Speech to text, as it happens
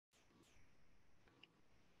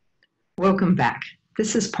Welcome back.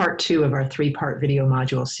 This is part 2 of our 3-part video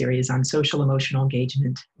module series on social emotional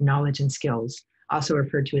engagement, knowledge and skills, also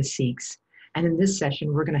referred to as SEEKs. And in this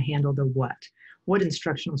session, we're going to handle the what. What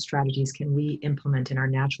instructional strategies can we implement in our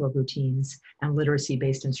natural routines and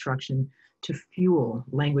literacy-based instruction to fuel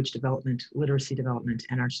language development, literacy development,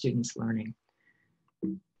 and our students' learning?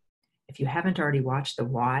 If you haven't already watched the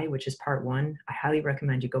why, which is part 1, I highly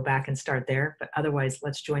recommend you go back and start there, but otherwise,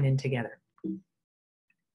 let's join in together.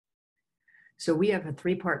 So we have a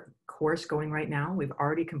 3-part course going right now. We've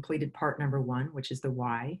already completed part number 1, which is the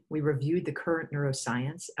why. We reviewed the current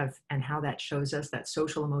neuroscience and how that shows us that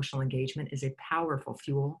social emotional engagement is a powerful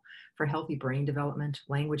fuel for healthy brain development,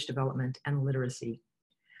 language development, and literacy.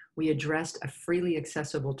 We addressed a freely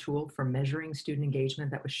accessible tool for measuring student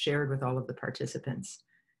engagement that was shared with all of the participants.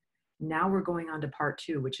 Now we're going on to part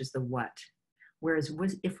 2, which is the what. Whereas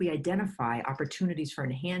if we identify opportunities for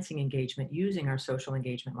enhancing engagement using our social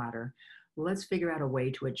engagement ladder, let's figure out a way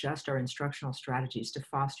to adjust our instructional strategies to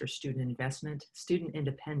foster student investment, student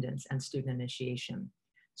independence, and student initiation.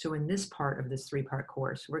 So in this part of this 3-part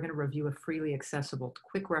course, we're going to review a freely accessible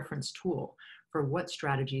quick reference tool for what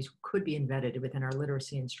strategies could be embedded within our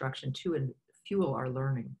literacy instruction to fuel our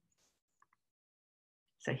learning.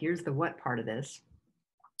 So here's the what part of this.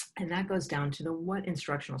 And that goes down to the what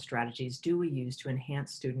instructional strategies do we use to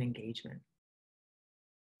enhance student engagement.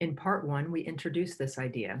 In part 1, we introduced this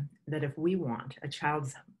idea that if we want a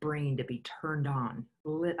child's brain to be turned on,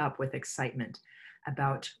 lit up with excitement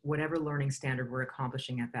about whatever learning standard we're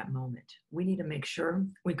accomplishing at that moment, we need to make sure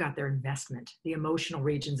we've got their investment. The emotional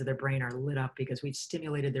regions of their brain are lit up because we've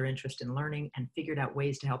stimulated their interest in learning and figured out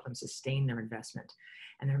ways to help them sustain their investment.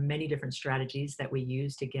 And there are many different strategies that we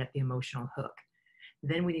use to get the emotional hook.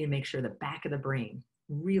 Then we need to make sure the back of the brain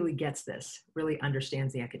really gets this, really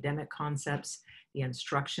understands the academic concepts, the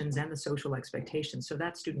instructions, and the social expectations so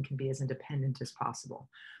that student can be as independent as possible.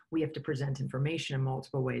 We have to present information in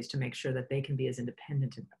multiple ways to make sure that they can be as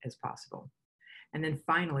independent as possible. And then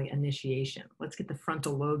finally, initiation. Let's get the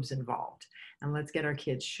frontal lobes involved and let's get our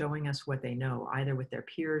kids showing us what they know, either with their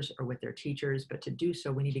peers or with their teachers. But to do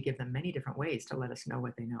so, we need to give them many different ways to let us know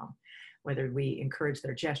what they know. Whether we encourage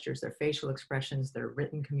their gestures, their facial expressions, their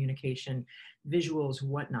written communication, visuals,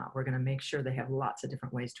 whatnot, we're going to make sure they have lots of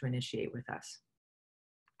different ways to initiate with us.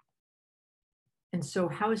 And so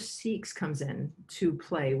how SEEKs comes in to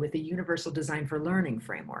play with the Universal Design for Learning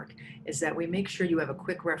framework is that we make sure you have a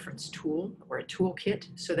quick reference tool or a toolkit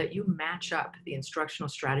so that you match up the instructional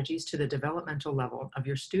strategies to the developmental level of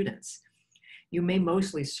your students. You may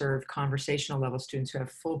mostly serve conversational level students who have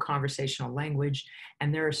full conversational language,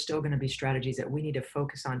 and there are still going to be strategies that we need to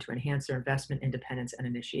focus on to enhance their investment, independence, and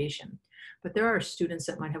initiation. But there are students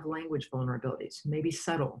that might have language vulnerabilities, maybe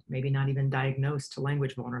subtle, maybe not even diagnosed to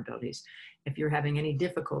language vulnerabilities. If you're having any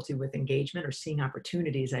difficulty with engagement or seeing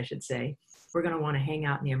opportunities, I should say, we're going to want to hang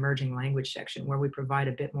out in the emerging language section where we provide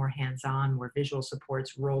a bit more hands-on, more visual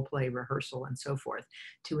supports, role play, rehearsal, and so forth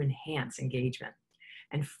to enhance engagement.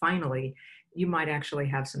 And finally, you might actually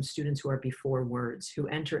have some students who are before words, who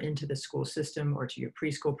enter into the school system or to your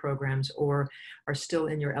preschool programs or are still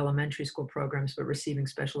in your elementary school programs but receiving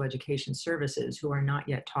special education services, who are not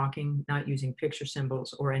yet talking, not using picture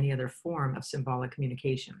symbols or any other form of symbolic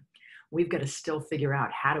communication. We've got to still figure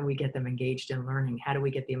out how do we get them engaged in learning, how do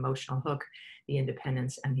we get the emotional hook, the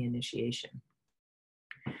independence, and the initiation.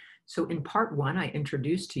 So in part 1, I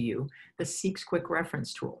introduced to you the SEEKs Quick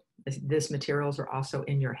Reference Tool. This materials are also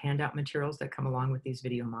in your handout materials that come along with these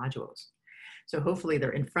video modules. So hopefully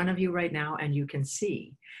they're in front of you right now and you can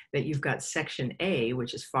see that you've got section A,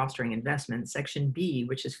 which is fostering investment, section B,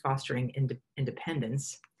 which is fostering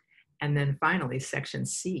independence, and then finally section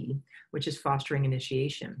C, which is fostering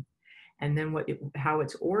initiation. And then how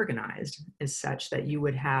it's organized is such that you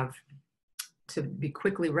would have to be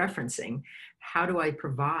quickly referencing, how do I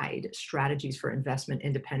provide strategies for investment,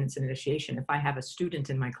 independence, and initiation if I have a student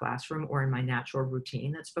in my classroom or in my natural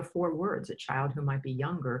routine that's before words, a child who might be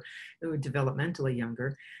younger, who developmentally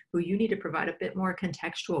younger, who you need to provide a bit more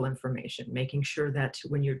contextual information, making sure that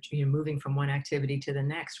when you're moving from one activity to the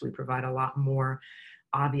next, we provide a lot more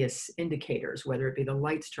obvious indicators, whether it be the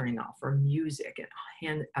lights turning off or music,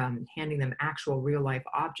 and handing them actual real life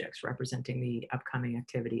objects representing the upcoming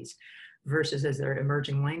activities. Versus as they're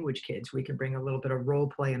emerging language kids, we can bring a little bit of role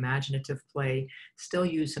play, imaginative play, still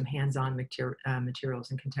use some hands-on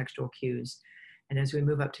materials and contextual cues. And as we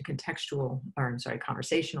move up to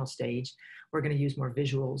conversational stage, we're going to use more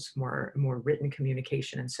visuals, more written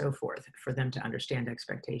communication and so forth for them to understand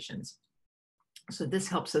expectations. So this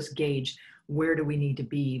helps us gauge where do we need to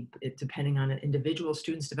be, depending on an individual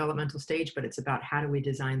student's developmental stage, but it's about how do we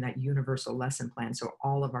design that universal lesson plan so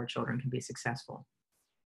all of our children can be successful.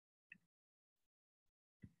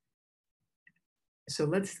 So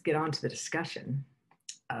let's get on to the discussion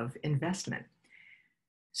of investment.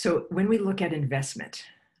 So when we look at investment,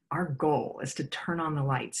 our goal is to turn on the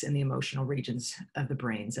lights in the emotional regions of the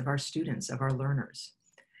brains of our students, of our learners.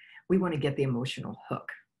 We want to get the emotional hook,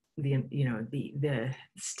 the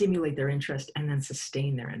stimulate their interest and then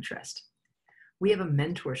sustain their interest. We have a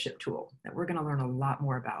mentorship tool that we're going to learn a lot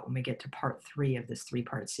more about when we get to part 3 of this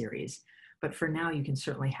 3-part series. But for now, you can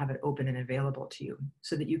certainly have it open and available to you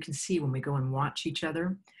so that you can see when we go and watch each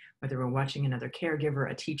other, whether we're watching another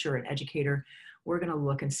caregiver, a teacher, an educator, we're going to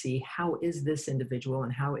look and see how is this individual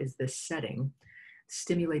and how is this setting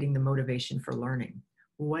stimulating the motivation for learning.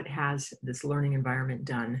 What has this learning environment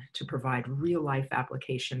done to provide real life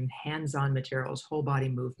application, hands-on materials, whole body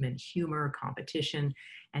movement, humor, competition,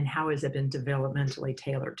 and how has it been developmentally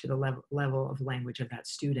tailored to the level of language of that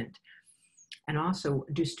student? And also,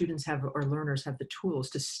 do students have or learners have the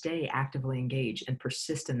tools to stay actively engaged and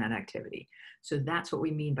persist in that activity? So that's what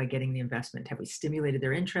we mean by getting the investment. Have we stimulated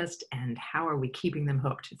their interest, and how are we keeping them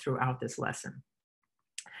hooked throughout this lesson?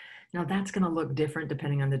 Now that's going to look different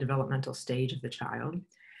depending on the developmental stage of the child.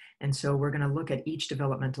 And so we're going to look at each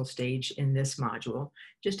developmental stage in this module,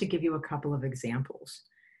 just to give you a couple of examples.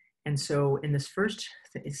 And so in this first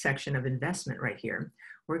section of investment right here,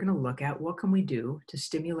 we're going to look at what can we do to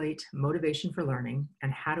stimulate motivation for learning,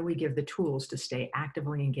 and how do we give the tools to stay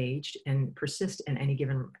actively engaged and persist in any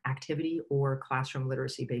given activity or classroom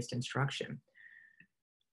literacy-based instruction.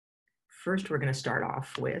 First, we're going to start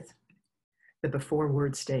off with the before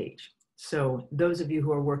word stage. So those of you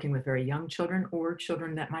who are working with very young children or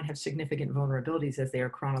children that might have significant vulnerabilities as they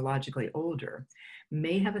are chronologically older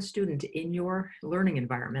may have a student in your learning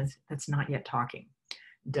environment that's not yet talking,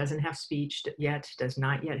 doesn't have speech yet, does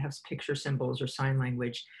not yet have picture symbols or sign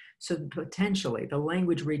language. So potentially the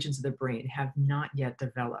language regions of the brain have not yet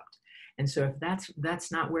developed. And so if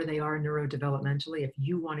that's not where they are neurodevelopmentally, if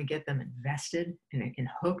you want to get them invested and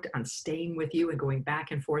hooked on staying with you and going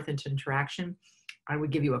back and forth into interaction, I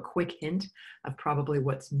would give you a quick hint of probably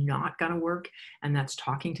what's not going to work, and that's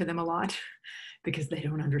talking to them a lot because they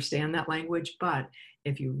don't understand that language. But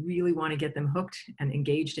if you really want to get them hooked and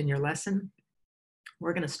engaged in your lesson,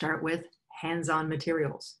 we're going to start with hands-on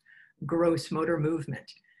materials, gross motor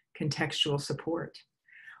movement, contextual support.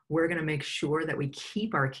 We're going to make sure that we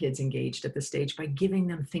keep our kids engaged at this stage by giving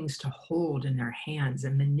them things to hold in their hands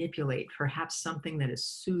and manipulate, perhaps something that is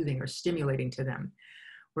soothing or stimulating to them.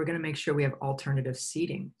 We're going to make sure we have alternative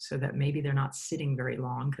seating so that maybe they're not sitting very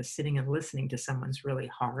long, because sitting and listening to someone's really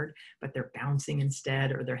hard, but they're bouncing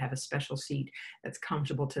instead, or they have a special seat that's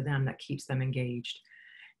comfortable to them that keeps them engaged.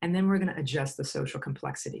 And then we're going to adjust the social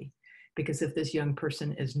complexity. Because if this young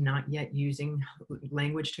person is not yet using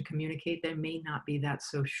language to communicate, they may not be that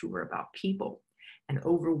so sure about people. And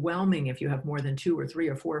overwhelming, if you have more than 2 or 3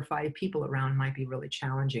 or 4 or 5 people around, might be really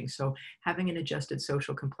challenging. So having an adjusted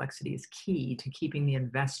social complexity is key to keeping the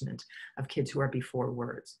investment of kids who are before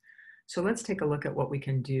words. So let's take a look at what we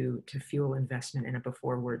can do to fuel investment in a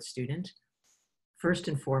before words student. First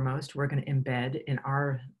and foremost, we're going to embed in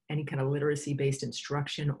any kind of literacy-based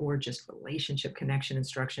instruction or just relationship connection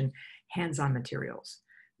instruction, hands-on materials,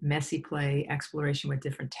 messy play, exploration with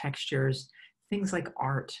different textures, things like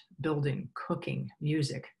art, building, cooking,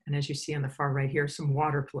 music. And as you see on the far right here, some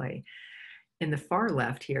water play. In the far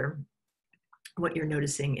left here, what you're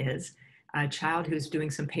noticing is a child who's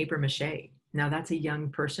doing some paper mache. Now that's a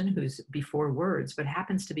young person who's before words, but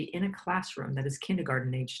happens to be in a classroom that is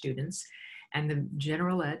kindergarten age students. And the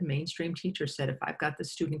general ed mainstream teacher said, if I've got the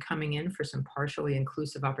student coming in for some partially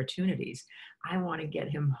inclusive opportunities, I want to get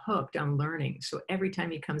him hooked on learning. So every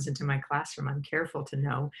time he comes into my classroom, I'm careful to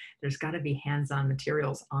know there's got to be hands-on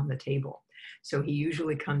materials on the table. So he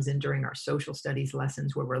usually comes in during our social studies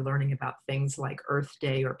lessons where we're learning about things like Earth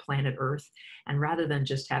Day or Planet Earth. And rather than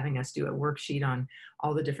just having us do a worksheet on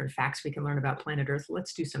all the different facts we can learn about planet Earth,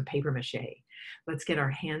 let's do some paper mache. Let's get our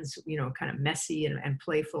hands, kind of messy and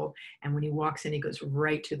playful. And when he walks in, he goes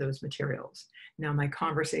right to those materials. Now, my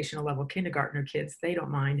conversational level kindergartner kids, they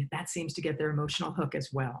don't mind. That seems to get their emotional hook as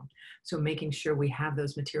well. So making sure we have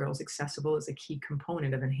those materials accessible is a key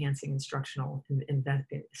component of enhancing instructional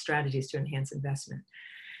strategies to enhance investment.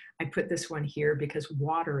 I put this one here because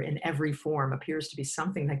water in every form appears to be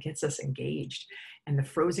something that gets us engaged. And the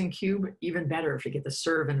frozen cube, even better if you get the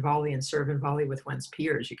serve and volley with one's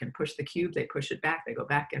peers. You can push the cube, they push it back, they go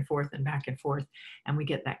back and forth, and we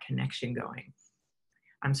get that connection going.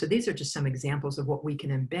 So these are just some examples of what we can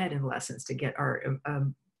embed in lessons to get our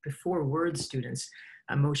before words students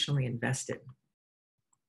emotionally invested.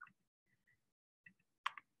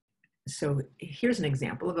 So here's an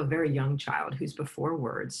example of a very young child who's before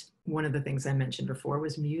words. One of the things I mentioned before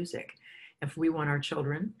was music. If we want our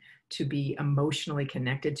children to be emotionally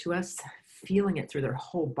connected to us, feeling it through their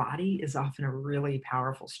whole body is often a really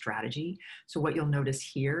powerful strategy. So what you'll notice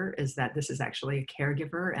here is that this is actually a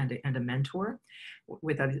caregiver and a mentor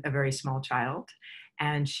with a very small child.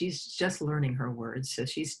 And she's just learning her words. So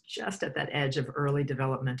she's just at that edge of early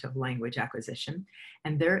development of language acquisition.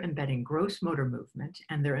 And they're embedding gross motor movement,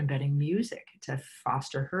 and they're embedding music to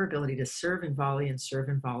foster her ability to serve and volley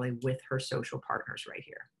with her social partners right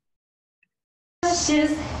here.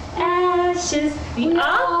 Ashes, ashes, we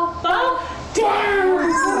all fall down.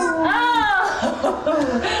 Oh!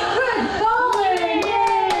 Good bowler.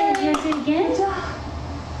 Here's it again.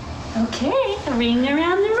 Okay, ring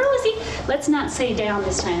around the rosy. Let's not say down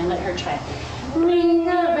this time and let her try. Ring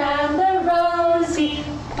around the rosy,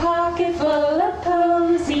 pocket full of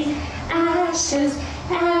posies. Ashes,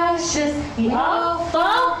 ashes, we all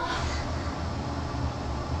fall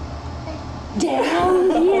down.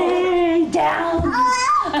 Yay, down.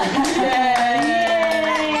 Yay.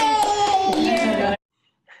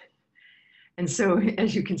 And so,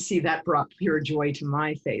 as you can see, that brought pure joy to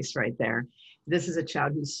my face right there. This is a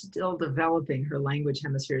child who's still developing her language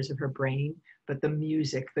hemispheres of her brain, but the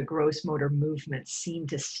music, the gross motor movement seemed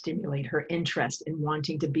to stimulate her interest in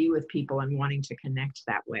wanting to be with people and wanting to connect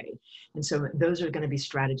that way. And so those are going to be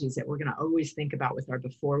strategies that we're going to always think about with our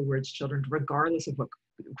before words children, regardless of what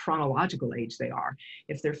chronological age they are.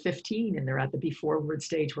 If they're 15 and they're at the before word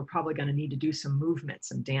stage, we're probably going to need to do some movement,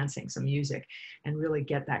 some dancing, some music, and really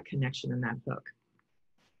get that connection and that hook.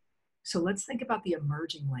 So let's think about the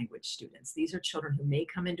emerging language students. These are children who may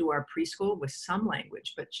come into our preschool with some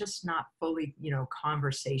language, but just not fully,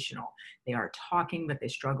 conversational. They are talking, but they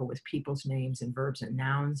struggle with people's names and verbs and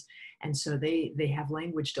nouns. And so they have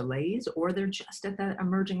language delays, or they're just at that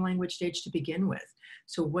emerging language stage to begin with.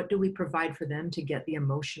 So what do we provide for them to get the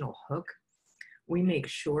emotional hook? We make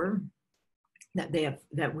sure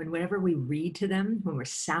that whenever we read to them, when we're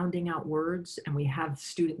sounding out words, and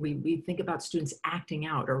we think about students acting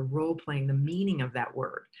out or role playing the meaning of that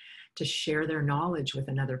word to share their knowledge with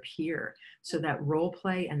another peer. So that role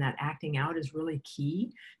play and that acting out is really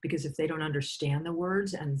key, because if they don't understand the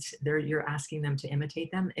words and you're asking them to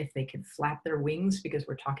imitate them, if they can flap their wings because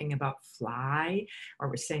we're talking about fly, or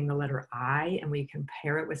we're saying the letter I and we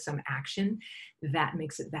compare it with some action, that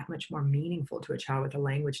makes it that much more meaningful to a child with a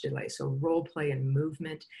language delay. So role play and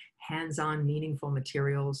movement, hands-on meaningful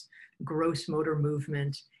materials, gross motor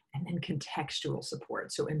movement, and then contextual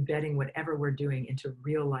support. So embedding whatever we're doing into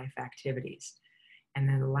real life activities. And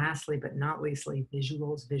then lastly, but not leastly,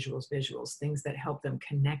 visuals, things that help them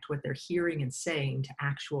connect what they're hearing and saying to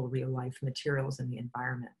actual real life materials in the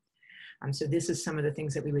environment. So this is some of the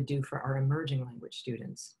things that we would do for our emerging language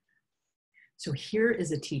students. So here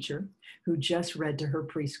is a teacher who just read to her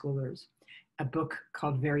preschoolers a book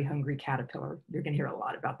called Very Hungry Caterpillar. You're going to hear a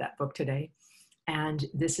lot about that book today. And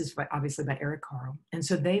this is obviously by Eric Carle. And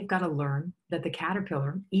so they've got to learn that the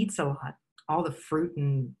caterpillar eats a lot. All the fruit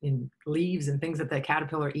and leaves and things that the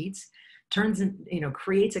caterpillar eats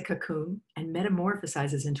creates a cocoon and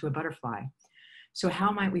metamorphosizes into a butterfly. So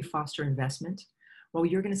how might we foster investment? Well,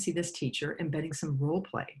 you're going to see this teacher embedding some role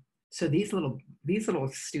play. So these little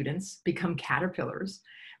students become caterpillars,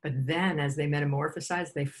 but then as they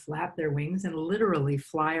metamorphosize, they flap their wings and literally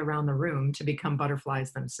fly around the room to become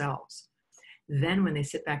butterflies themselves. Then when they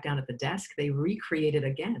sit back down at the desk, they recreate it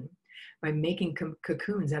again by making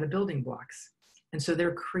cocoons out of building blocks. And so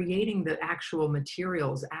they're creating the actual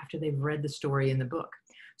materials after they've read the story in the book.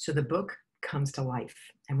 So the book comes to life.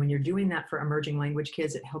 And when you're doing that for emerging language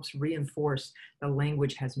kids, it helps reinforce the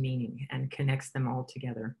language has meaning and connects them all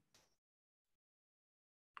together.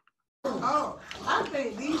 Oh, I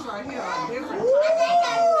think these right here are different.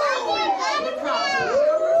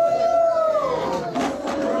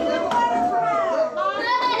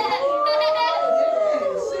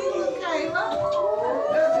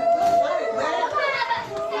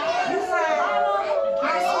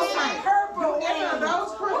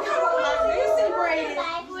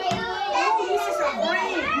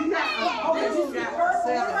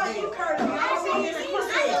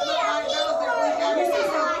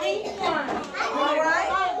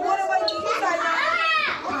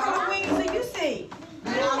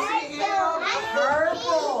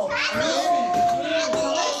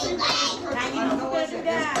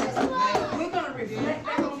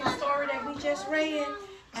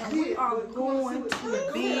 And we are going to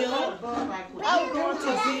build. We're going to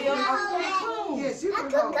build a cocoon. Yes, you can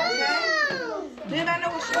hold it. Then I know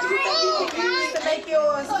what you can use to make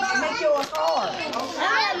yours hard.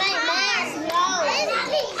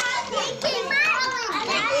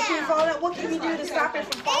 It can fall out. What can you do to stop it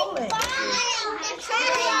from falling?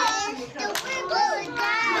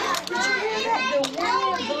 The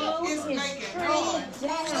wind blows is straight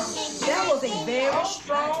down. That was a very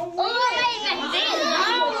strong wind.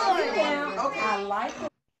 I like it.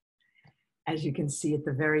 As you can see at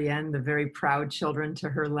the very end, the very proud children to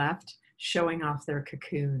her left showing off their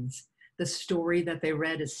cocoons. The story that they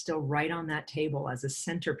read is still right on that table as a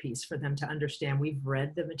centerpiece for them to understand. We've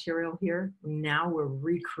read the material here. Now we're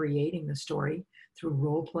recreating the story through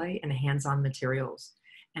role play and hands-on materials.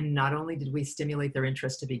 And not only did we stimulate their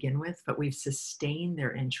interest to begin with, but we've sustained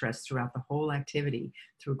their interest throughout the whole activity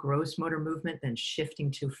through gross motor movement, then shifting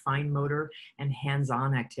to fine motor and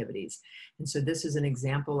hands-on activities. And so this is an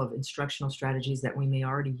example of instructional strategies that we may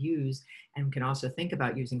already use and can also think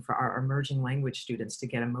about using for our emerging language students to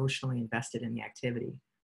get emotionally invested in the activity.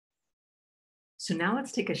 So now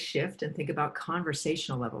let's take a shift and think about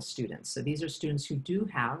conversational level students. So these are students who do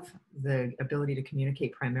have the ability to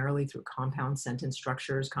communicate primarily through compound sentence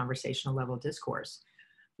structures, conversational level discourse.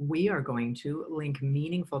 We are going to link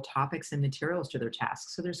meaningful topics and materials to their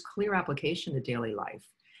tasks. So there's clear application to daily life.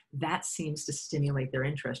 That seems to stimulate their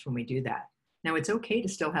interest when we do that. Now it's okay to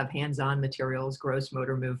still have hands-on materials, gross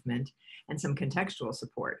motor movement, and some contextual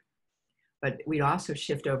support. But we'd also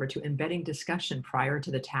shift over to embedding discussion prior to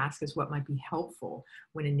the task as what might be helpful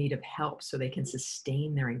when in need of help so they can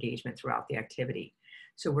sustain their engagement throughout the activity.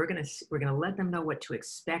 So we're gonna let them know what to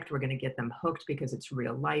expect. We're gonna get them hooked because it's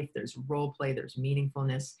real life, there's role play, there's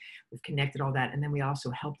meaningfulness. We've connected all that. And then we also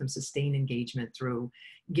help them sustain engagement through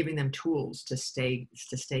giving them tools to stay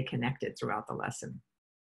connected throughout the lesson.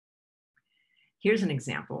 Here's an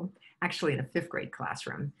example, actually in a 5th grade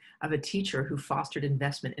classroom, of a teacher who fostered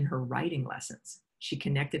investment in her writing lessons. She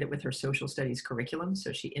connected it with her social studies curriculum,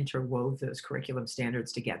 so she interwove those curriculum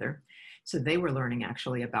standards together. So they were learning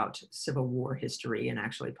actually about Civil War history and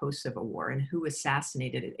actually post-Civil War and who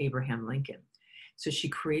assassinated Abraham Lincoln. So she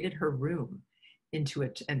created her room into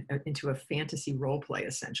a fantasy role play,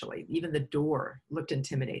 essentially. Even the door looked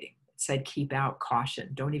intimidating. Said, keep out, caution,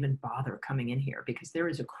 don't even bother coming in here because there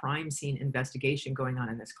is a crime scene investigation going on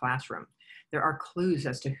in this classroom. There are clues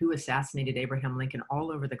as to who assassinated Abraham Lincoln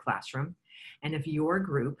all over the classroom. And if your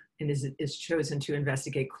group is chosen to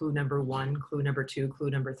investigate clue number 1, clue number 2, clue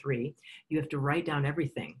number 3, you have to write down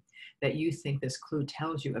everything that you think this clue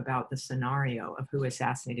tells you about the scenario of who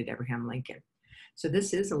assassinated Abraham Lincoln. So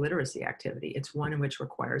this is a literacy activity. It's one in which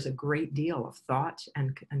requires a great deal of thought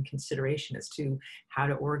and consideration as to how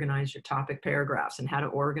to organize your topic paragraphs and how to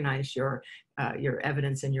organize your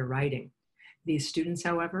evidence in your writing. These students,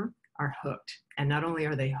 however, are hooked. And not only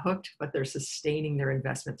are they hooked, but they're sustaining their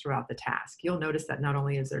investment throughout the task. You'll notice that not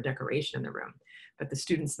only is there decoration in the room, but the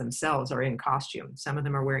students themselves are in costume. Some of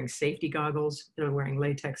them are wearing safety goggles. They're wearing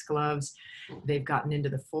latex gloves. They've gotten into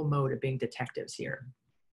the full mode of being detectives here.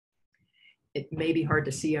 It may be hard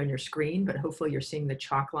to see on your screen, but hopefully you're seeing the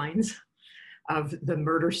chalk lines of the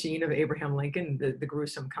murder scene of Abraham Lincoln, the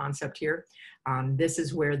gruesome concept here. This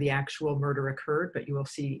is where the actual murder occurred, but you will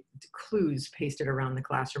see clues pasted around the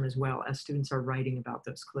classroom as well as students are writing about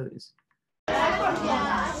those clues.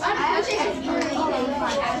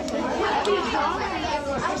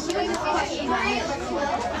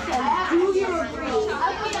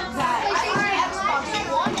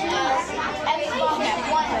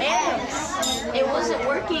 It wasn't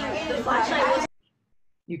working. The flashlight was.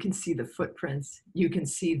 You can see the footprints, you can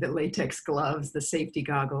see the latex gloves, the safety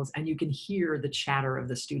goggles, and you can hear the chatter of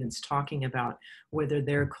the students talking about whether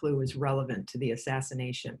their clue is relevant to the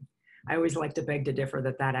assassination. I always like to beg to differ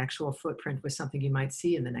that that actual footprint was something you might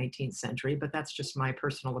see in the 19th century, but that's just my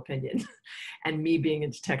personal opinion and me being a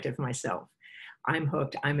detective myself. I'm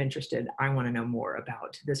hooked, I'm interested, I want to know more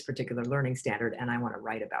about this particular learning standard, and I want to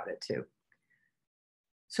write about it too.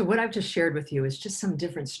 So what I've just shared with you is just some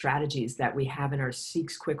different strategies that we have in our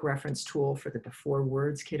SEEKS quick reference tool for the before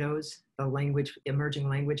words kiddos, the emerging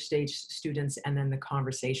language stage students, and then the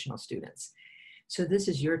conversational students. So this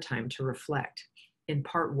is your time to reflect. In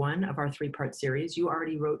part 1 of our 3-part series, you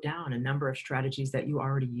already wrote down a number of strategies that you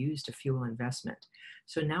already use to fuel investment.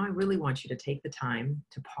 So now I really want you to take the time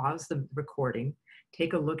to pause the recording,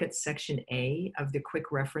 take a look at section A of the quick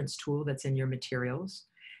reference tool that's in your materials,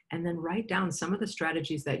 and then write down some of the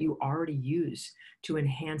strategies that you already use to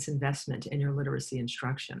enhance investment in your literacy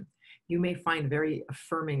instruction. You may find very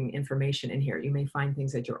affirming information in here. You may find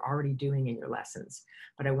things that you're already doing in your lessons,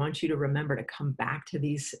 but I want you to remember to come back to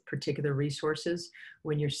these particular resources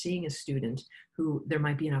when you're seeing a student who there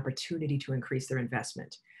might be an opportunity to increase their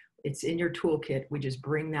investment. It's in your toolkit. We just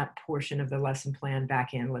bring that portion of the lesson plan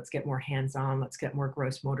back in. Let's get more hands-on. Let's get more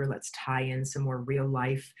gross motor. Let's tie in some more real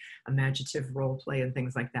life imaginative role play and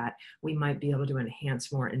things like that. We might be able to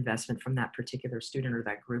enhance more investment from that particular student or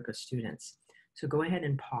that group of students. So go ahead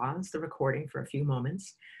and pause the recording for a few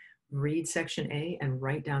moments, read section A, and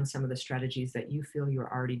write down some of the strategies that you feel you're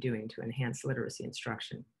already doing to enhance literacy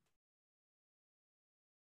instruction.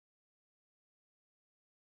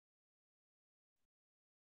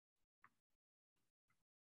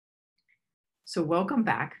 So welcome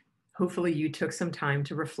back. Hopefully you took some time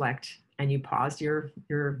to reflect and you paused your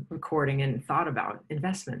recording and thought about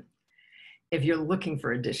investment. If you're looking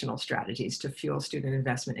for additional strategies to fuel student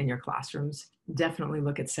investment in your classrooms, definitely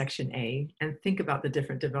look at section A and think about the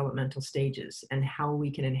different developmental stages and how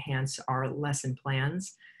we can enhance our lesson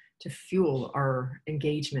plans to fuel our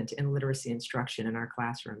engagement in literacy instruction in our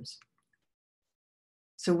classrooms.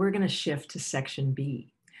 So we're going to shift to section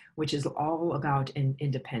B, which is all about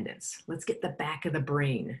independence. Let's get the back of the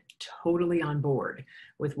brain totally on board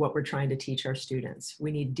with what we're trying to teach our students.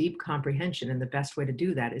 We need deep comprehension, and the best way to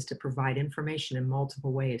do that is to provide information in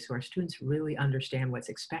multiple ways so our students really understand what's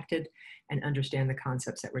expected and understand the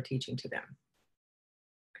concepts that we're teaching to them.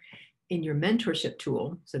 In your mentorship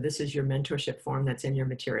tool, so this is your mentorship form that's in your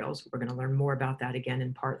materials. We're going to learn more about that again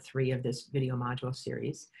in part 3 of this video module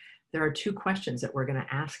series. There are 2 questions that we're going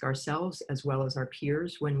to ask ourselves as well as our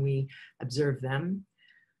peers when we observe them.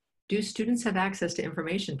 Do students have access to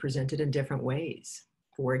information presented in different ways?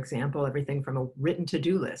 For example, everything from a written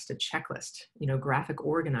to-do list, a checklist, graphic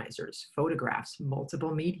organizers, photographs,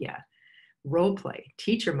 multiple media, role play,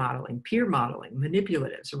 teacher modeling, peer modeling,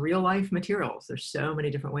 manipulatives, real life materials. There's so many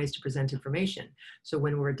different ways to present information. So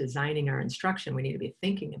when we're designing our instruction, we need to be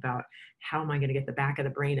thinking about how am I going to get the back of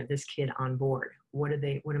the brain of this kid on board? What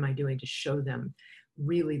am I doing to show them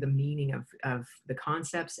really the meaning of the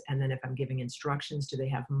concepts? And then if I'm giving instructions, do they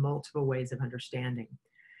have multiple ways of understanding?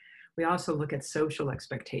 We also look at social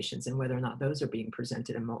expectations and whether or not those are being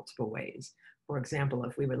presented in multiple ways. For example,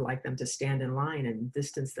 if we would like them to stand in line and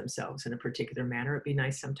distance themselves in a particular manner, it'd be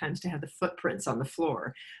nice sometimes to have the footprints on the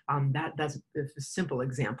floor. That's a simple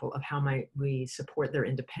example of how we support their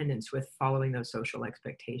independence with following those social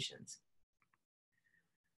expectations.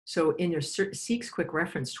 So in your SEEKS quick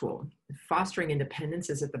reference tool, fostering independence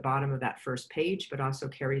is at the bottom of that first page, but also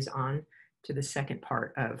carries on to the second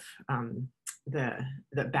part of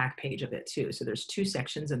the back page of it too. So there's 2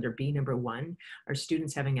 sections under B number 1, are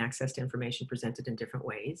students having access to information presented in different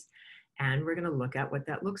ways. And we're going to look at what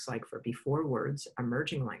that looks like for before words,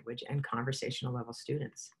 emerging language, and conversational level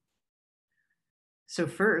students. So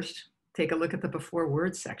first, take a look at the before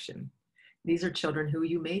words section. These are children who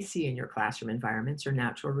you may see in your classroom environments or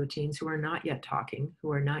natural routines who are not yet talking,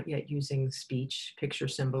 who are not yet using speech, picture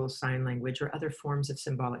symbols, sign language, or other forms of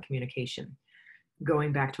symbolic communication.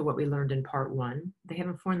 Going back to what we learned in part 1, they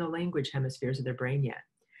haven't formed the language hemispheres of their brain yet.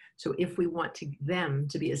 So if we want them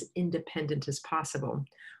to be as independent as possible,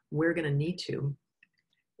 we're going to need to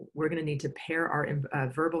pair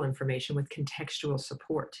our verbal information with contextual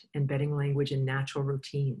support, embedding language in natural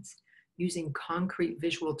routines, using concrete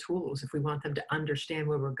visual tools. If we want them to understand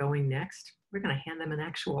where we're going next, we're going to hand them an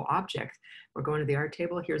actual object. We're going to the art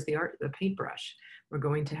table. Here's the paintbrush. We're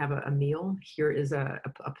going to have a meal. Here is a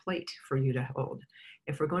plate for you to hold.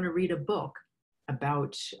 If we're going to read a book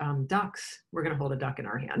about ducks, we're going to hold a duck in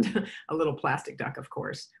our hand, a little plastic duck, of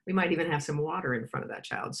course. We might even have some water in front of that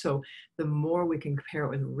child. So the more we can compare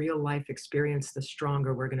it with real life experience, the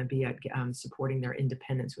stronger we're going to be at supporting their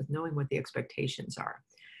independence with knowing what the expectations are.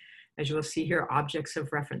 As you will see here, objects of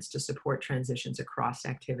reference to support transitions across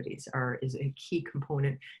activities is a key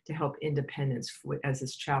component to help independence as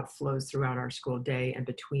this child flows throughout our school day and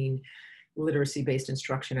between literacy-based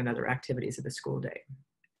instruction and other activities of the school day.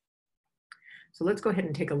 So let's go ahead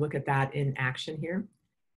and take a look at that in action here.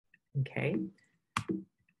 Okay.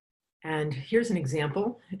 And here's an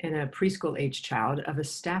example in a preschool age child of a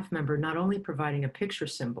staff member not only providing a picture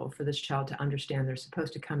symbol for this child to understand they're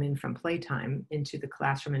supposed to come in from playtime into the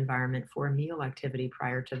classroom environment for a meal activity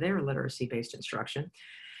prior to their literacy-based instruction.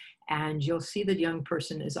 And you'll see the young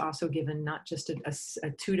person is also given not just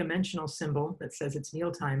a two-dimensional symbol that says it's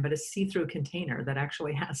mealtime, but a see-through container that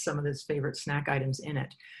actually has some of his favorite snack items in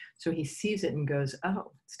it. So he sees it and goes,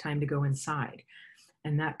 oh, it's time to go inside.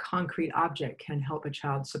 And that concrete object can help a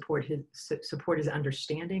child support his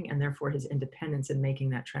understanding and therefore his independence in making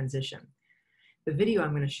that transition. The video I'm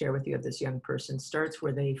going to share with you of this young person starts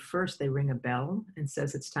where they ring a bell and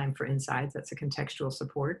says it's time for insides. That's a contextual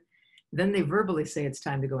support. Then they verbally say it's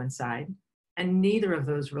time to go inside. And neither of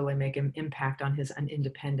those really make an impact on his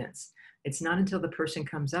independence. It's not until the person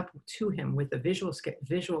comes up to him with a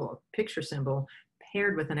visual picture symbol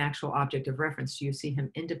paired with an actual object of reference do you see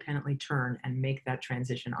him independently turn and make that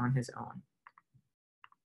transition on his own.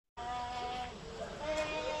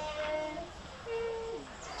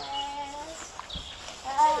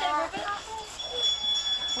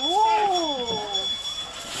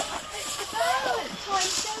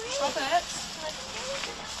 Robert,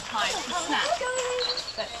 time for snack.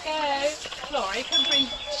 Let's go. Laura, you can bring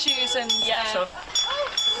shoes and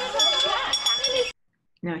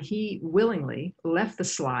Now he willingly left the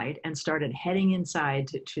slide and started heading inside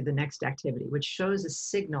to the next activity, which shows a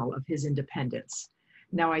signal of his independence.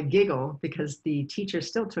 Now I giggle because the teacher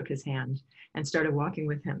still took his hand and started walking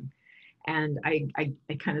with him. And I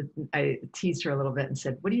teased her a little bit and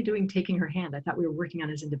said, "What are you doing taking her hand? I thought we were working on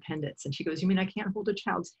his independence." And she goes, "You mean I can't hold a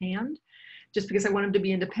child's hand just because I want him to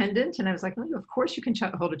be independent?" And I was like, "No, of course you can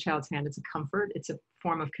hold a child's hand. It's a comfort. It's a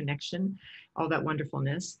form of connection, all that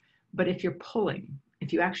wonderfulness. But if you're pulling,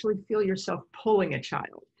 if you actually feel yourself pulling a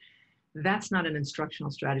child, that's not an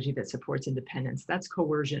instructional strategy that supports independence. That's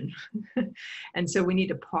coercion." And so we need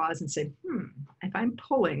to pause and say, if I'm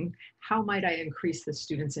pulling, how might I increase the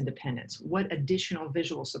student's independence? What additional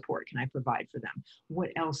visual support can I provide for them? What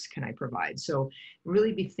else can I provide? So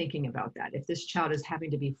really be thinking about that. If this child is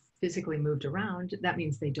having to be physically moved around, that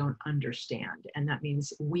means they don't understand. And that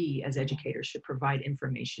means we as educators should provide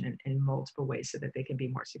information in multiple ways so that they can be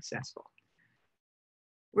more successful.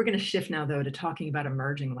 We're going to shift now, though, to talking about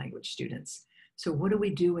emerging language students. So what do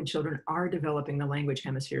we do when children are developing the language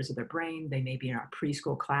hemispheres of their brain? They may be in our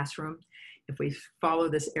preschool classroom. If we follow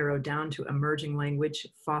this arrow down to emerging language,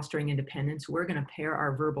 fostering independence, we're going to pair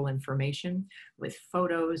our verbal information with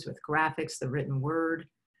photos, with graphics, the written word,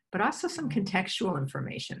 but also some contextual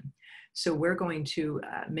information. So we're going to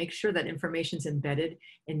make sure that information is embedded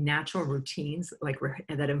in natural routines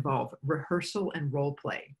that involve rehearsal and role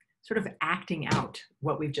play. Sort of acting out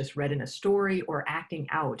what we've just read in a story or acting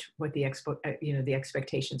out what the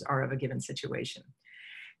expectations are of a given situation.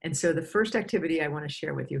 And so the first activity I want to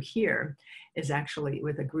share with you here is actually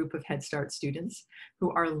with a group of Head Start students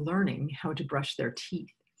who are learning how to brush their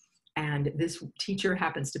teeth. And this teacher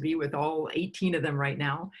happens to be with all 18 of them right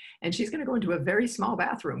now. And she's going to go into a very small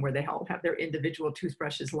bathroom where they all have their individual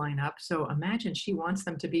toothbrushes line up. So imagine she wants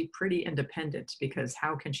them to be pretty independent, because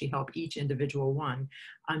how can she help each individual one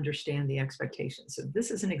understand the expectations? So this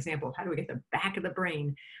is an example of how do we get the back of the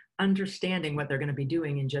brain understanding what they're going to be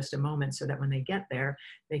doing in just a moment, so that when they get there,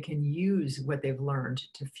 they can use what they've learned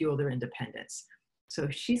to fuel their independence. So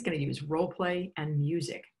she's going to use role play and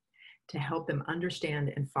music to help them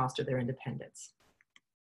understand and foster their independence.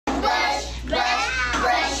 Brush, brush,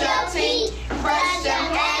 brush your teeth, brush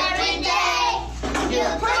them every day. You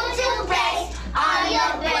put toothpaste on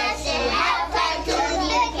your brush and help her to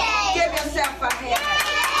decay. Give yourself a hand.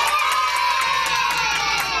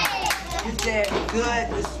 You did good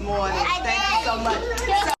this morning. Thank you so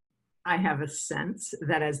much. I have a sense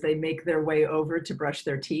that as they make their way over to brush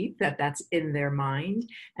their teeth, that's in their mind,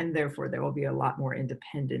 and therefore they will be a lot more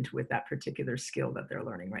independent with that particular skill that they're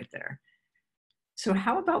learning right there. So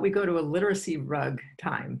how about we go to a literacy rug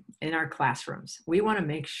time in our classrooms? We want to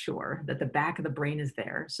make sure that the back of the brain is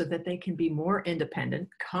there so that they can be more independent,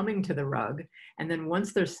 coming to the rug, and then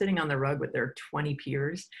once they're sitting on the rug with their 20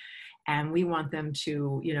 peers, and we want them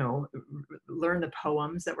to, learn the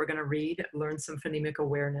poems that we're going to read, learn some phonemic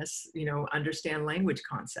awareness, understand language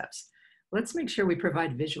concepts. Let's make sure we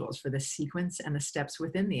provide visuals for the sequence and the steps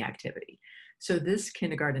within the activity. So this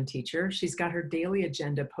kindergarten teacher, she's got her daily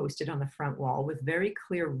agenda posted on the front wall with very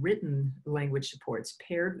clear written language supports,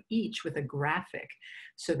 paired each with a graphic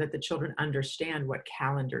so that the children understand what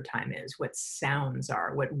calendar time is, what sounds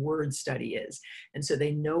are, what word study is. And so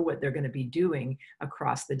they know what they're going to be doing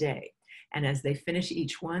across the day. And as they finish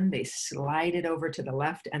each one, they slide it over to the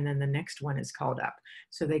left, and then the next one is called up.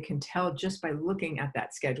 So they can tell just by looking at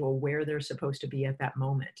that schedule where they're supposed to be at that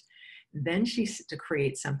moment. Then she's to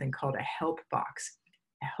create something called a help box.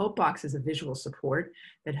 A help box is a visual support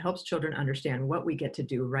that helps children understand what we get to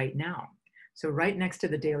do right now. So right next to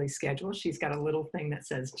the daily schedule, she's got a little thing that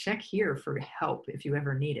says, check here for help if you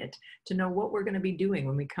ever need it, to know what we're going to be doing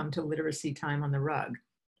when we come to literacy time on the rug.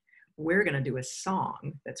 We're going to do a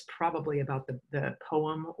song that's probably about the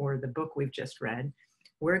poem or the book we've just read.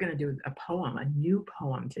 We're going to do a poem, a new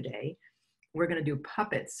poem today. We're going to do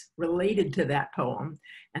puppets related to that poem,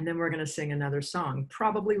 and then we're going to sing another song,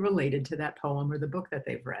 probably related to that poem or the book that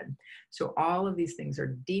they've read. So all of these things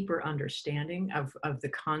are deeper understanding of the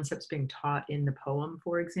concepts being taught in the poem,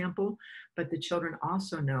 for example, but the children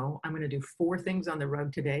also know, I'm going to do 4 things on the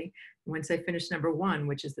rug today. Once I finish number 1,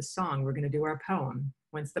 which is the song, we're going to do our poem.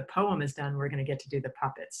 Once the poem is done, we're going to get to do the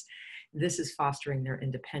puppets. This is fostering their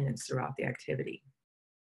independence throughout the activity.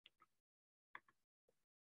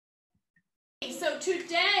 So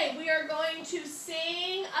today we are going to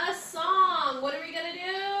sing a song. What are we going to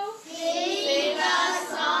do? Sing a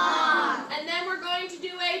song. And then we're going to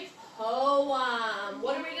do a poem.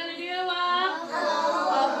 What are we going to do? A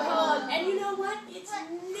poem. And you know what? It's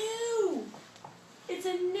new. It's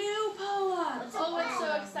a new poem. Oh, it's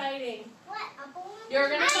so exciting. You're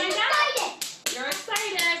going to find out. You're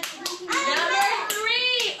excited. Number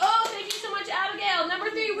 3. Oh, thank you so much, Abigail.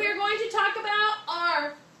 Number 3, we are going to talk about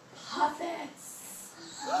our puppets.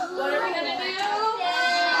 What are we going to do?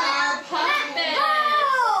 Puppets.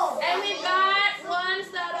 And we've got ones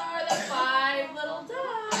that are the 5 little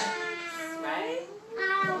ducks, right?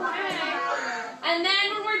 Okay. And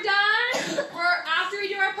then when we're done, after we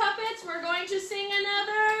do our puppets, we're going to sing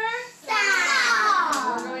another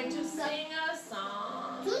song. We're going to sing a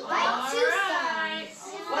song. All right.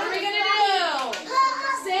 What are we going to do?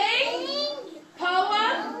 Sing,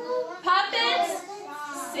 poem, puppets,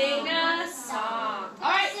 sing a song. All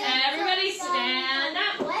right, everybody stand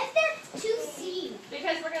up. Why is there 2 C's?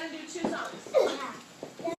 Because we're going to do 2 songs.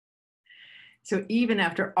 So even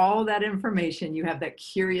after all that information, you have that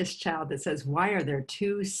curious child that says, why are there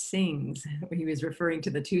 2 sings? He was referring to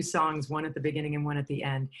the 2 songs, one at the beginning and one at the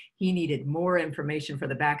end. He needed more information for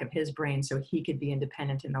the back of his brain so he could be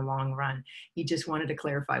independent in the long run. He just wanted to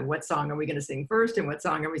clarify, what song are we going to sing first and what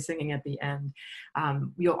song are we singing at the end?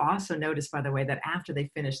 You'll also notice, by the way, that after they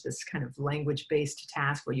finish this kind of language-based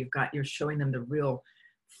task where you're showing them the real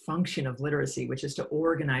function of literacy, which is to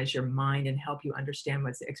organize your mind and help you understand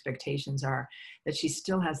what the expectations are, that she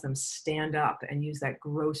still has them stand up and use that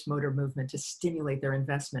gross motor movement to stimulate their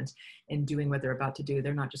investment in doing what they're about to do.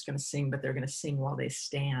 They're not just going to sing, but they're going to sing while they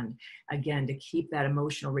stand. Again, to keep that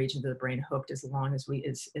emotional region of the brain hooked as long as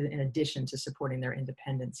in addition to supporting their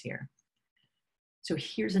independence here. So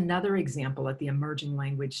here's another example at the emerging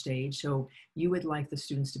language stage. So you would like the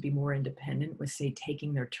students to be more independent with, say,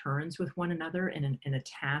 taking their turns with one another in a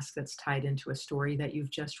task that's tied into a story that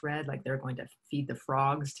you've just read, like they're going to feed the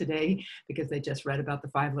frogs today because they just read about the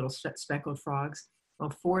 5 little speckled frogs.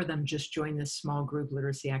 Well, 4 of them just joined this small group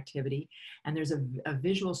literacy activity. And there's a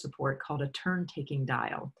visual support called a turn-taking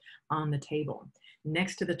dial on the table.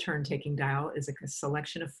 Next to the turn-taking dial is a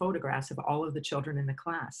selection of photographs of all of the children in the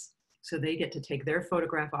class. So they get to take their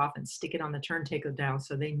photograph off and stick it on the turn-taker dial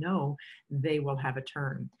so they know they will have a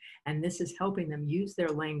turn. And this is helping them use their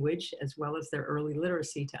language as well as their early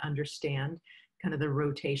literacy to understand kind of the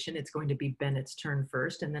rotation. It's going to be Bennett's turn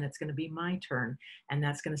first, and then it's going to be my turn. And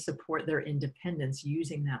that's going to support their independence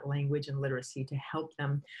using that language and literacy to help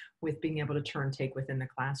them with being able to turn take within the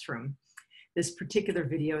classroom. This particular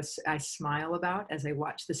video I smile about as I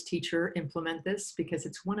watch this teacher implement this because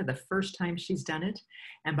it's one of the first times she's done it.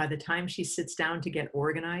 And by the time she sits down to get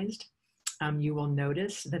organized, you will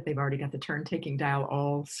notice that they've already got the turn-taking dial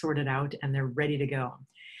all sorted out and they're ready to go.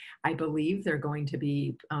 I believe they're going to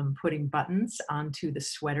be putting buttons onto the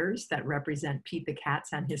sweaters that represent Pete the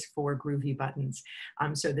Cat's and his 4 groovy buttons.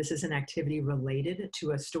 So this is an activity related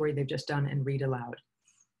to a story they've just done and read aloud.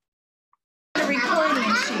 Recording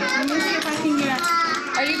sheet. Let me see if I can get.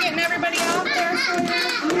 Are you getting everybody out there for you?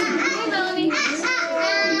 Hi, Melanie. Is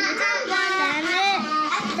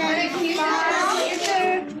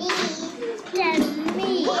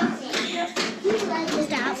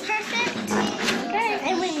that perfect? Okay.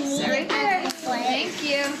 I wouldn't need it. Thank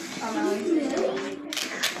you.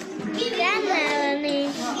 Yeah,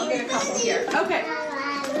 Melanie. I'll get a couple here. Okay.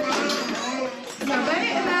 So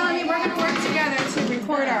Bennett and Melanie, we're going to work together to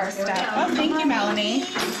record our stuff. Oh, thank you, Melanie.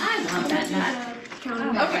 I want that nut.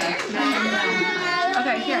 Okay.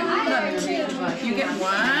 Okay, here, look. You get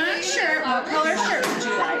one shirt. What color shirt would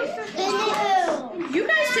you like? You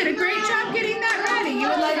guys did a great job getting that ready. You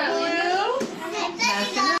would like blue?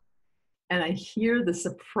 And I hear the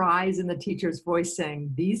surprise in the teacher's voice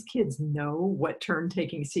saying, these kids know what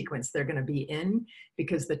turn-taking sequence they're going to be in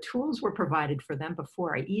because the tools were provided for them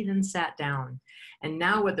before I even sat down. And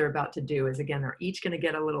now what they're about to do is, again, they're each going to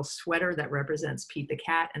get a little sweater that represents Pete the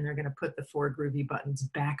Cat, and they're going to put the 4 groovy buttons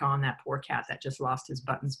back on that poor cat that just lost his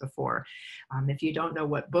buttons before. If you don't know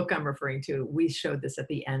what book I'm referring to, we showed this at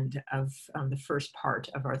the end of the first part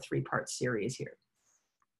of our 3-part series here.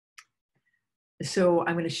 So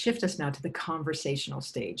I'm going to shift us now to the conversational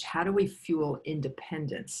stage. How do we fuel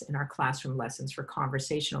independence in our classroom lessons for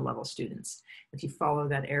conversational level students? If you follow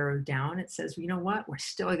that arrow down, it says, you know what, we're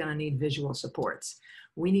still going to need visual supports.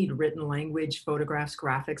 We need written language, photographs,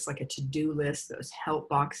 graphics, like a to-do list, those help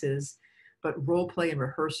boxes, but role play and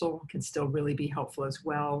rehearsal can still really be helpful as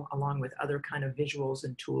well, along with other kind of visuals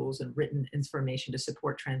and tools and written information to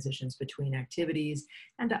support transitions between activities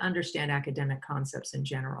and to understand academic concepts in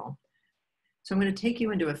general. So I'm going to take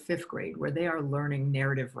you into a 5th grade where they are learning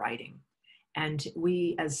narrative writing. And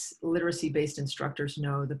we, as literacy-based instructors,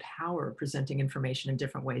 know the power of presenting information in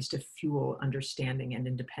different ways to fuel understanding and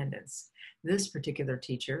independence. This particular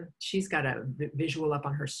teacher, she's got a visual up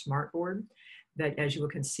on her smartboard that, as you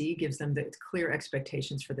can see, gives them the clear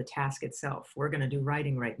expectations for the task itself. We're going to do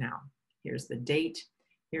writing right now. Here's the date.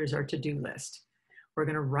 Here's our to-do list. We're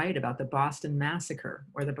going to write about the Boston Massacre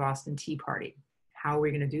or the Boston Tea Party. How are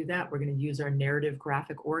we going to do that? We're going to use our narrative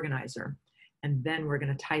graphic organizer, and then we're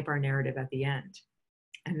going to type our narrative at the end.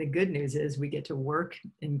 And the good news is we get to work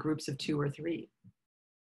in groups of 2 or 3.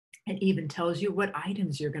 It even tells you what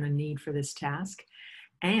items you're going to need for this task,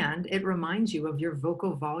 and it reminds you of your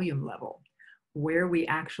vocal volume level, where we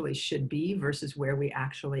actually should be versus where we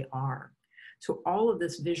actually are. So all of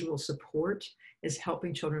this visual support is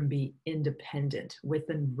helping children be independent with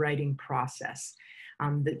the writing process.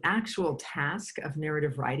 The actual task of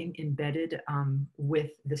narrative writing embedded with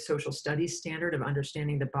the social studies standard of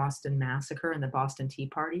understanding the Boston Massacre and the Boston Tea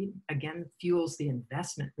Party, again, fuels the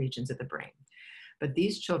investment regions of the brain. But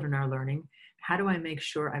these children are learning, how do I make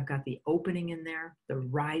sure I've got the opening in there, the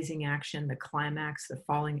rising action, the climax, the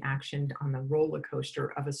falling action on the roller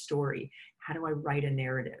coaster of a story? How do I write a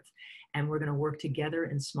narrative? And we're going to work together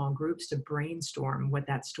in small groups to brainstorm what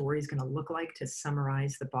that story is going to look like to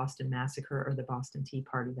summarize the Boston Massacre or the Boston Tea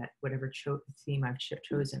Party, that whatever theme I've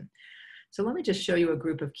chosen. So let me just show you a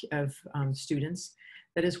group of students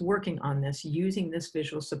that is working on this, using this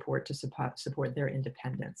visual support to support their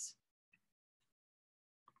independence.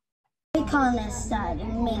 Three colonists died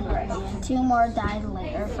in England and 2 more died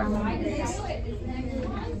later from wounds.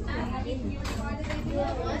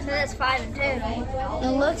 So that's 5 and 2.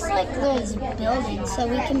 It looks like there's buildings, so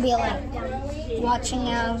we can be like watching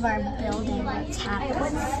out of our building what's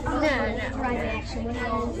happening. No, right action.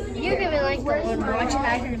 You're gonna be like the one watching.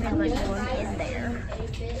 I'm gonna be like the one in there.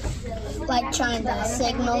 Like trying to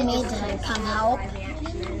signal me to come help.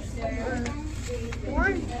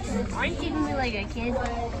 Aren't you gonna be like a kid?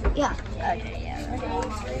 Yeah. Okay, yeah.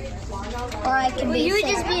 Or I can Well, be you would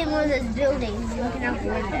just Sarah. be in one of those buildings looking out the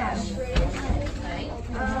window.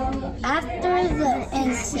 After the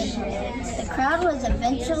incident, the crowd was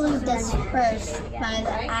eventually dispersed by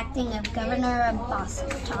the acting of Governor of Boston,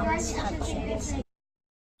 Thomas Hutchins.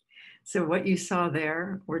 So what you saw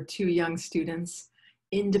there were 2 young students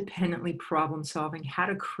independently problem solving how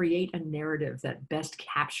to create a narrative that best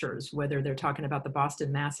captures whether they're talking about the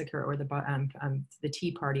Boston Massacre or the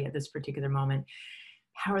Tea Party at this particular moment.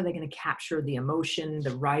 How are they going to capture the emotion,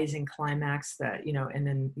 the rising climax, and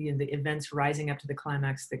then the events rising up to the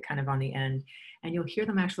climax, that kind of on the end. And you'll hear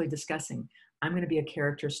them actually discussing, I'm going to be a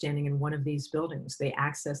character standing in one of these buildings. They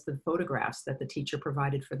access the photographs that the teacher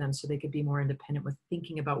provided for them so they could be more independent with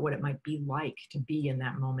thinking about what it might be like to be in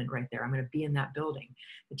that moment right there. I'm going to be in that building.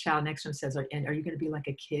 The child next to him says, and are you going to be like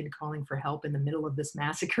a kid calling for help in the middle of this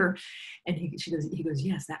massacre? And he goes,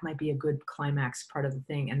 yes, that might be a good climax part of the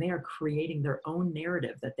thing. And they are creating their own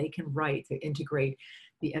narrative that they can write to integrate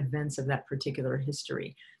the events of that particular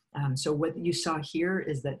history. So what you saw here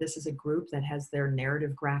is that this is a group that has their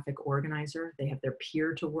narrative graphic organizer. They have their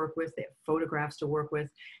peer to work with, they have photographs to work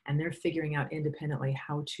with, and they're figuring out independently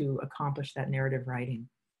how to accomplish that narrative writing.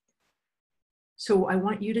 So I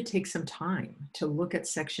want you to take some time to look at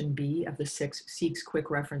section B of the SEEKS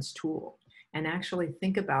Quick Reference Tool and actually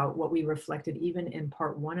think about what we reflected even in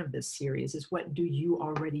part 1 of this series is, what do you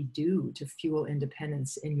already do to fuel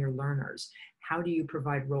independence in your learners? How do you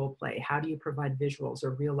provide role play? How do you provide visuals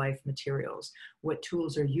or real life materials? What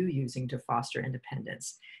tools are you using to foster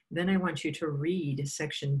independence? Then I want you to read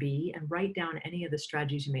section B and write down any of the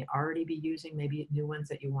strategies you may already be using, maybe new ones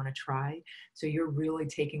that you want to try. So you're really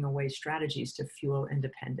taking away strategies to fuel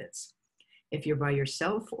independence. If you're by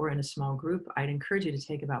yourself or in a small group, I'd encourage you to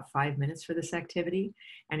take about 5 minutes for this activity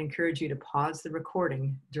and encourage you to pause the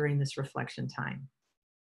recording during this reflection time.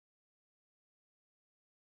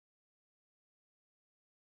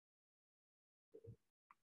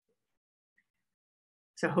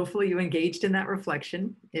 So hopefully you engaged in that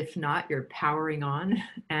reflection. If not, you're powering on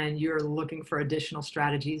and you're looking for additional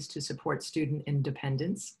strategies to support student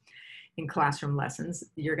independence. in classroom lessons,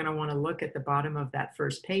 you're going to want to look at the bottom of that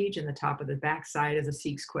first page and the top of the back side as a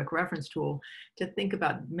SEEKS quick reference tool to think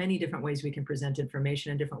about many different ways we can present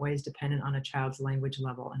information in different ways dependent on a child's language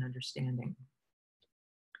level and understanding.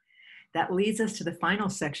 That leads us to the final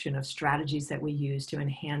section of strategies that we use to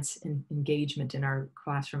enhance engagement in our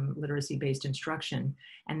classroom literacy-based instruction,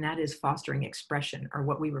 and that is fostering expression, or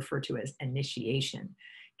what we refer to as initiation.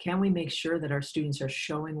 Can we make sure that our students are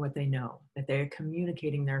showing what they know, that they're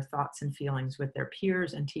communicating their thoughts and feelings with their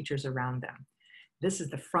peers and teachers around them? This is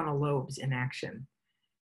the frontal lobes in action.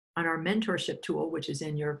 On our mentorship tool, which is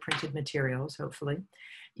in your printed materials, hopefully,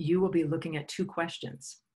 you will be looking at 2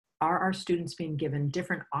 questions. Are our students being given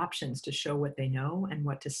different options to show what they know and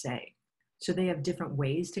what to say? So they have different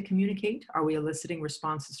ways to communicate. Are we eliciting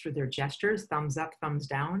responses through their gestures, thumbs up, thumbs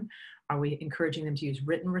down? Are we encouraging them to use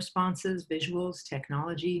written responses, visuals,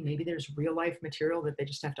 technology? Maybe there's real life material that they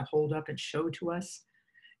just have to hold up and show to us.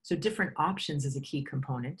 So different options is a key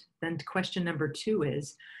component. Then question number 2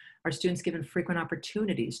 is, are students given frequent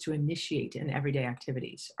opportunities to initiate in everyday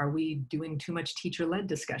activities? Are we doing too much teacher-led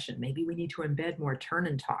discussion? Maybe we need to embed more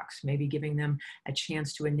turn-and talks, maybe giving them a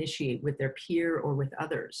chance to initiate with their peer or with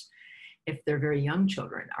others. If they're very young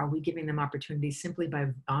children, are we giving them opportunities simply by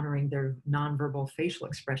honoring their nonverbal facial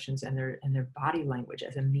expressions and their body language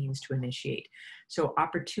as a means to initiate? So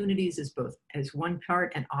opportunities is both as one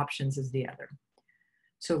part and options is the other.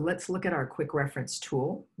 So let's look at our quick reference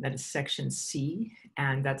tool. That is section C,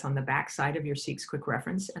 and that's on the back side of your SEEKS quick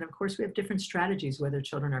reference. And of course, we have different strategies, whether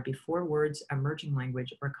children are before words, emerging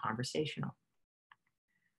language, or conversational.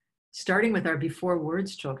 Starting with our before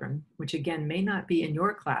words children, which again may not be in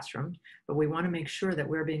your classroom, but we want to make sure that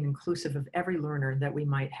we're being inclusive of every learner that we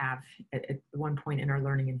might have at one point in our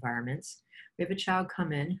learning environments. We have a child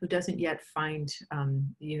come in who doesn't yet find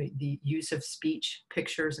the use of speech,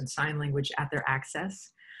 pictures, and sign language at their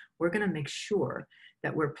access. We're going to make sure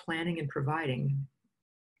that we're planning and providing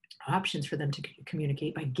options for them to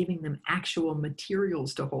communicate by giving them actual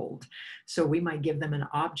materials to hold. So we might give them an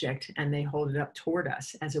object and they hold it up toward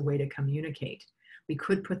us as a way to communicate. We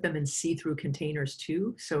could put them in see-through containers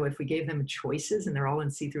too. So if we gave them choices and they're all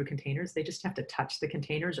in see-through containers, they just have to touch the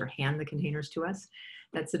containers or hand the containers to us.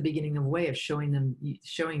 That's the beginning of a way of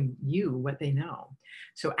showing you what they know.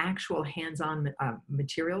 So actual hands-on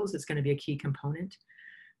materials is going to be a key component.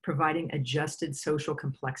 Providing adjusted social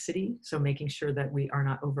complexity, so making sure that we are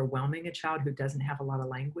not overwhelming a child who doesn't have a lot of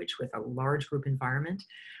language with a large group environment.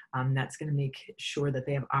 That's going to make sure that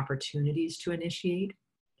they have opportunities to initiate,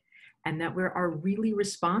 and that we are really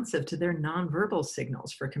responsive to their nonverbal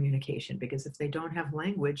signals for communication, because if they don't have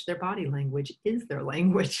language, their body language is their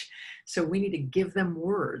language. So we need to give them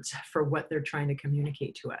words for what they're trying to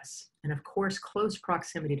communicate to us. And of course, close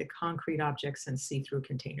proximity to concrete objects and see-through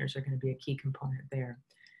containers are going to be a key component there.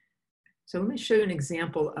 So let me show you an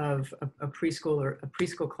example of a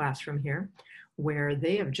preschool classroom here, where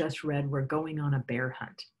they have just read "We're Going on a Bear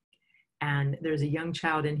Hunt." And there's a young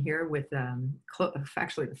child in here with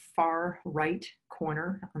actually the far right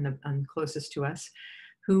corner on closest to us,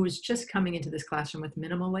 who was just coming into this classroom with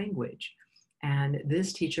minimal language. And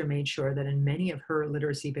this teacher made sure that in many of her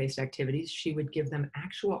literacy-based activities, she would give them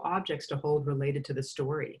actual objects to hold related to the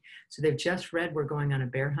story. So they've just read "We're Going on a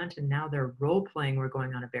Bear Hunt," and now they're role-playing "We're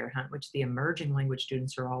Going on a Bear Hunt," which the emerging language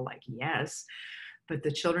students are all like, yes. But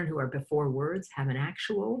the children who are before words have an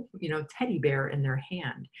actual, teddy bear in their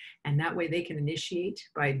hand. And that way they can initiate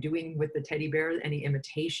by doing with the teddy bear any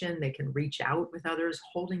imitation. They can reach out with others,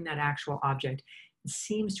 holding that actual object. It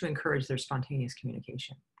seems to encourage their spontaneous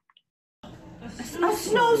communication. A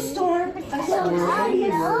snowstorm. A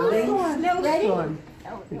snowstorm.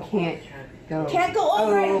 You can't go. Can't go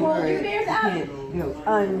over it. Hold your bears out. Go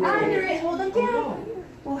under it. Hold them down.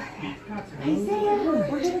 Isaiah,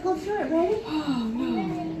 we're gonna go through it. Ready? Oh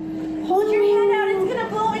no. Hold your hand out. It's gonna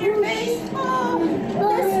blow in your face. Oh,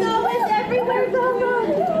 the snow is everywhere. Go, go.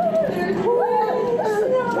 There's snow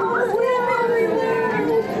everywhere.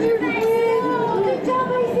 Good job,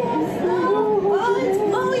 Isaiah. Oh, it's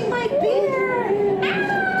blowing my beard.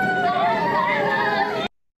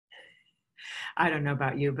 I don't know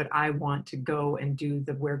about you, but I want to go and do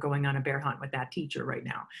the "We're Going on a Bear Hunt" with that teacher right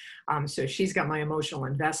now. So she's got my emotional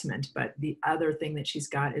investment, but the other thing that she's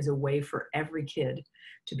got is a way for every kid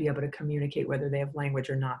to be able to communicate whether they have language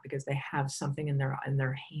or not, because they have something in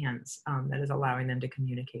their hands that is allowing them to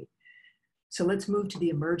communicate. So let's move to the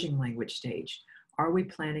emerging language stage. Are we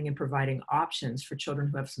planning and providing options for children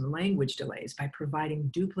who have some language delays by providing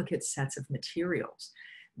duplicate sets of materials?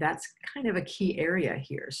 That's kind of a key area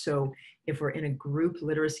here. So if we're in a group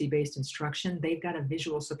literacy-based instruction, they've got a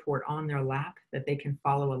visual support on their lap that they can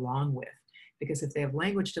follow along with. because if they have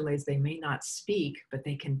language delays, they may not speak, but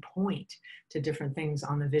they can point to different things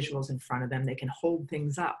on the visuals in front of them. They can hold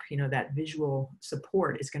things up. You know, that visual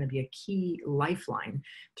support is going to be a key lifeline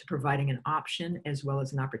to providing an option as well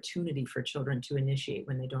as an opportunity for children to initiate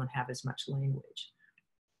when they don't have as much language.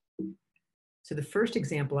 So the first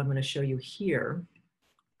example I'm going to show you here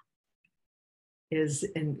is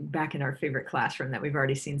back in our favorite classroom that we've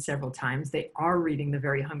already seen several times. They are reading The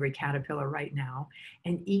Very Hungry Caterpillar right now,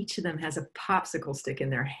 and each of them has a popsicle stick in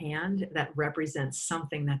their hand that represents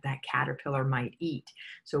something that that caterpillar might eat.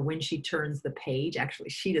 So when she turns the page, actually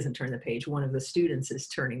she doesn't turn the page, one of the students is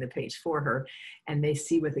turning the page for her, and they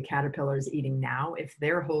see what the caterpillar is eating now. If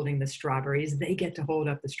they're holding the strawberries, they get to hold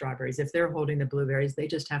up the strawberries. If they're holding the blueberries, they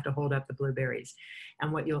just have to hold up the blueberries.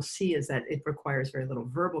 And what you'll see is that it requires very little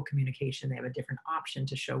verbal communication. They have a different option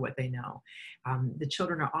to show what they know. The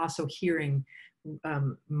children are also hearing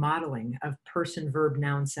modeling of person, verb,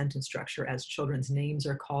 noun, sentence structure as children's names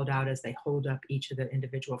are called out as they hold up each of the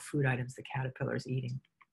individual food items the caterpillar is eating.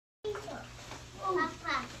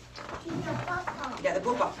 Yeah, the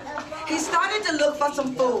book. He started to look for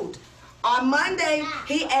some food. On Monday,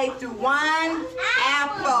 he ate through one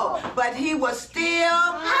apple, but he was still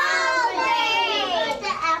hungry.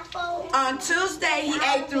 On Tuesday, he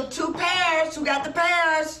ate through 2 pears. Who got the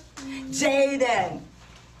pears? Jaden.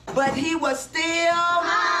 But he was still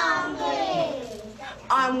hungry.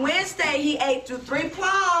 On Wednesday, he ate through 3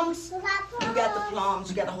 plums. You got the plums.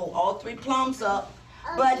 You got to hold all 3 plums up.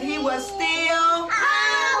 But he was still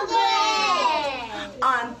hungry.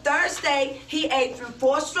 On Thursday, he ate through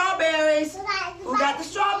 4 strawberries. Who got the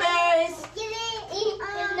strawberries?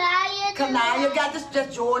 Kanaya got this,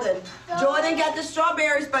 just Jordan. Jordan got the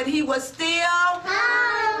strawberries, but he was still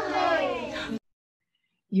hungry.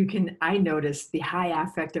 I noticed the high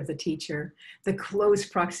affect of the teacher, the close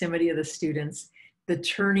proximity of the students, the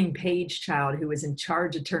turning page child who was in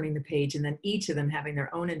charge of turning the page, and then each of them having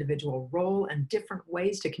their own individual role and different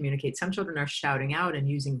ways to communicate. Some children are shouting out and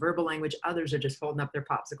using verbal language, others are just holding up their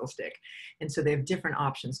popsicle stick. And so they have different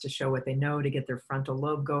options to show what they know, to get their frontal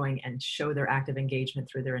lobe going and show their active engagement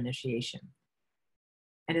through their initiation.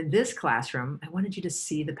 And in this classroom, I wanted you to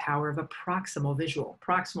see the power of a proximal visual.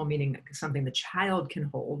 Proximal meaning something the child can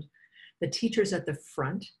hold. The teacher's at the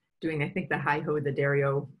front doing, I think, the Hi-Ho, the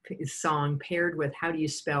Dario song paired with how do you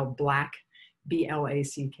spell black,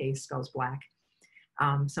 B-L-A-C-K spells black,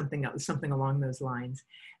 something along those lines.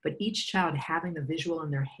 But each child having the visual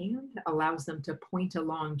in their hand allows them to point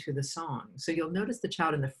along to the song. So you'll notice the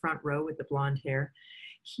child in the front row with the blonde hair,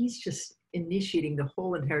 he's just initiating the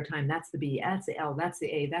whole entire time. That's the B, that's the L, that's the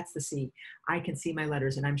A, that's the C. I can see my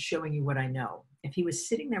letters and I'm showing you what I know. If he was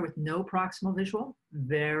sitting there with no proximal visual,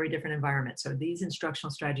 very different environment. So these instructional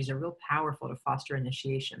strategies are real powerful to foster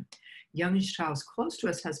initiation. Youngest child's close to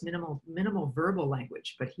us has minimal verbal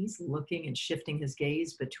language, but he's looking and shifting his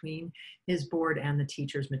gaze between his board and the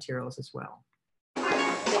teacher's materials as well.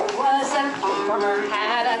 There was a farmer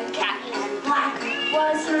had a cat, and black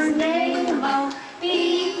was her name. Oh,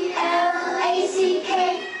 B-L-A-C-K,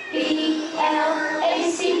 B-L-A-C-K,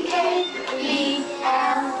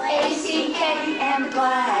 B-L-A-C-K, and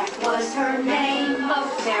black was her name. Oh,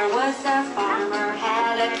 there was a farmer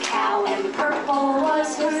had a cow, and purple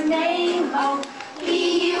was her name. Oh,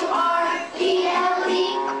 P-U-R-P-L-E,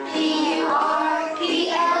 P-U-R-P-L-E,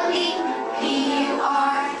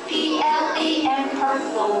 P-U-R-P-L-E, and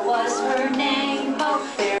purple was her name.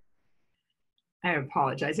 Oh, there. I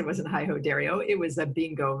apologize, it wasn't Hi-Ho Dario, it was a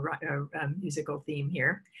bingo musical theme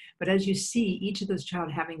here. But as you see, each of those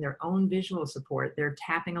child having their own visual support, they're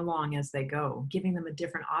tapping along as they go, giving them a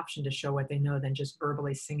different option to show what they know than just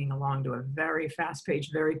verbally singing along to a very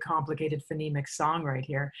fast-paced, very complicated phonemic song right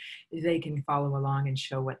here. They can follow along and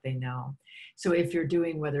show what they know. So if you're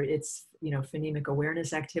doing, whether it's phonemic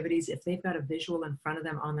awareness activities, if they've got a visual in front of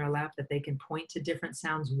them on their lap that they can point to different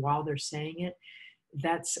sounds while they're saying it,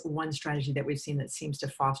 that's one strategy that we've seen that seems to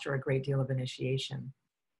foster a great deal of initiation.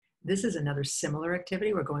 This is another similar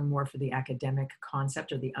activity. We're going more for the academic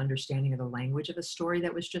concept or the understanding of the language of a story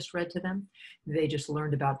that was just read to them. They just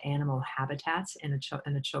learned about animal habitats in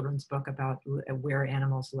a children's book about where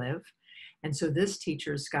animals live. And so this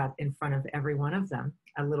teacher's got in front of every one of them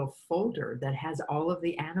a little folder that has all of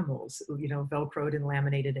the animals, Velcroed and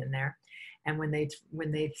laminated in there. And when they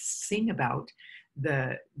sing about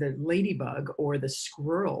the ladybug or the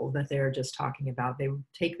squirrel that they're just talking about, they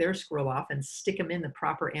take their squirrel off and stick them in the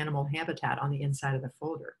proper animal habitat on the inside of the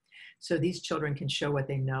folder. So these children can show what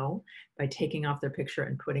they know by taking off their picture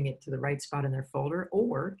and putting it to the right spot in their folder,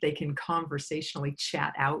 or they can conversationally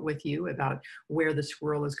chat out with you about where the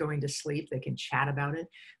squirrel is going to sleep. They can chat about it,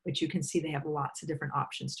 but you can see they have lots of different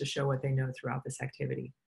options to show what they know throughout this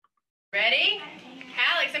activity. Ready?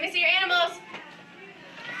 Alex, let me see your animals.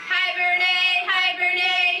 Hibernate,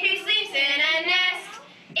 hibernate, who sleeps in a nest?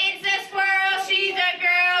 It's a squirrel, she's a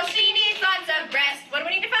girl, she needs lots of rest. What do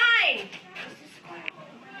we need to find?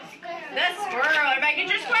 The squirrel. Everybody get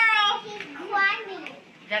your squirrel. He's climbing.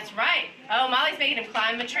 That's right. Oh, Molly's making him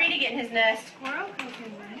climb a tree to get in his nest.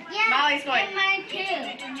 Yeah, Molly's going. and mine too.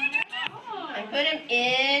 And put him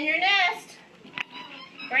in your nest.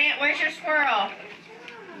 Grant, where's your squirrel?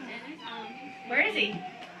 Where is he?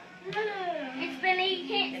 It's Billy. You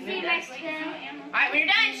can't see my squirrel. All right, when you're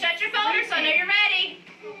done, shut your folder so I know you're ready.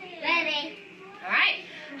 Ready. All right.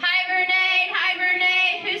 Hibernate,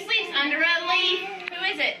 hibernate, who sleeps under a leaf? Who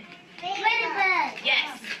is it? Ladybug.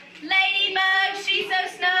 Yes. Ladybug, she's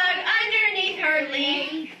so snug underneath her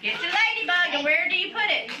leaf. Get your ladybug, and where do you put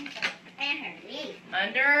it? And her leaf.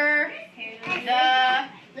 Under the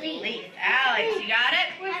leaf. Alex, you got it?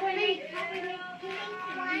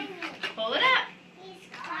 Pull it up.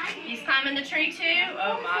 He's climbing the tree too?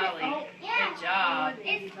 Oh, Molly. Good job.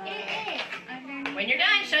 It is. When you're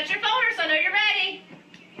done, shut your folder so I know you're ready.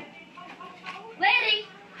 Ready.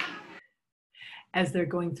 As they're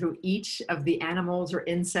going through each of the animals or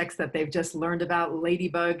insects that they've just learned about,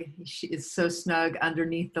 ladybug, she is so snug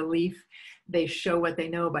underneath the leaf. They show what they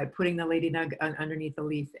know by putting the ladybug underneath the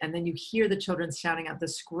leaf. And then you hear the children shouting out, the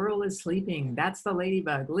squirrel is sleeping. That's the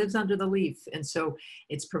ladybug, lives under the leaf. And so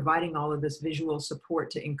it's providing all of this visual support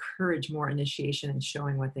to encourage more initiation and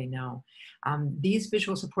showing what they know. These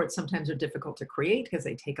visual supports sometimes are difficult to create because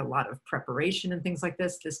they take a lot of preparation and things like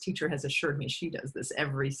this. This teacher has assured me she does this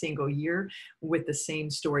every single year with the same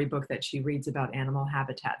storybook that she reads about animal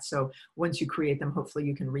habitat. So once you create them, hopefully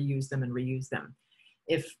you can reuse them and reuse them.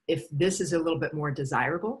 If this is a little bit more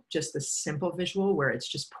desirable, just the simple visual where it's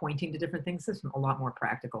just pointing to different things, this is a lot more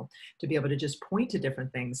practical to be able to just point to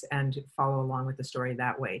different things and follow along with the story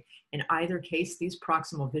that way. In either case, these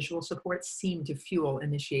proximal visual supports seem to fuel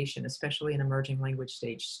initiation, especially in emerging language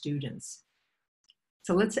stage students.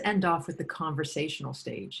 So let's end off with the conversational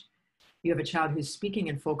stage. You have a child who's speaking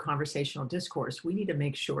in full conversational discourse. We need to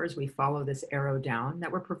make sure as we follow this arrow down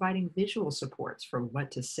that we're providing visual supports for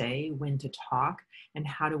what to say, when to talk, and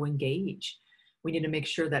how to engage. We need to make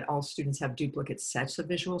sure that all students have duplicate sets of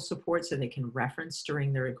visual support so they can reference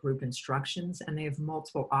during their group instructions, and they have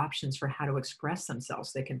multiple options for how to express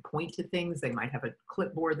themselves. They can point to things, they might have a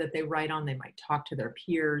clipboard that they write on, they might talk to their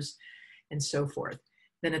peers, and so forth.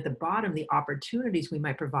 Then at the bottom, the opportunities we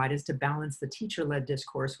might provide is to balance the teacher-led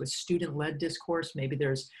discourse with student-led discourse. Maybe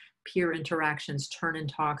there's peer interactions, turn-in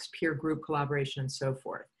talks, peer group collaboration, and so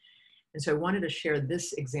forth. And so I wanted to share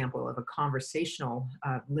this example of a conversational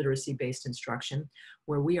literacy-based instruction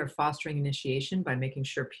where we are fostering initiation by making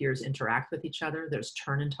sure peers interact with each other. There's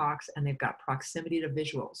turn-in talks, and they've got proximity to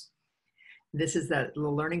visuals. This is the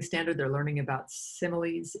learning standard. They're learning about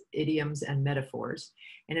similes, idioms, and metaphors.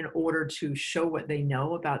 And in order to show what they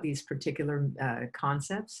know about these particular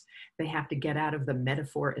concepts, they have to get out of the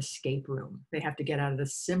metaphor escape room. They have to get out of the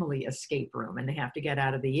simile escape room, and they have to get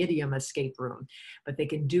out of the idiom escape room. But they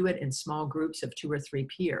can do it in small groups of 2 or 3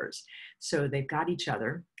 peers. So they've got each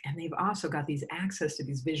other, and they've also got these access to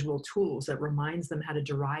these visual tools that reminds them how to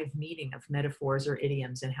derive meaning of metaphors or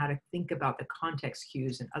idioms and how to think about the context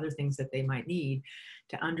cues and other things that they might need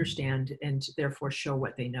to understand and therefore show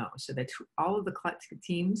what they know. So that all of the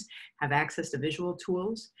teams have access to visual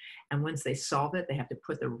tools, and once they solve it, they have to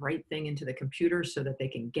put the right thing into the computer so that they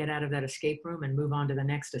can get out of that escape room and move on to the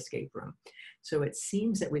next escape room. So it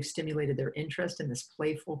seems that we've stimulated their interest in this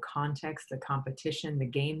playful context, the competition, the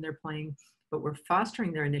game they're playing, but we're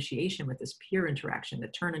fostering their initiation with this peer interaction, the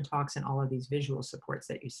turn-in talks, and all of these visual supports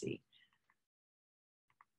that you see.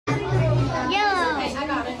 Yellow.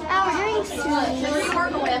 Our drinks. So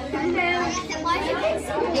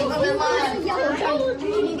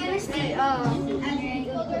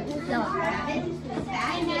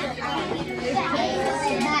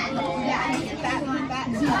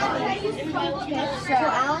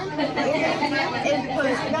Alan is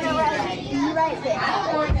gonna write this.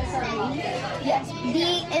 Yes. D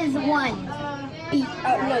is 1. B.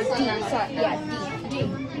 Oh no, D. Sorry. Yeah, D.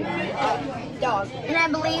 Dog. And I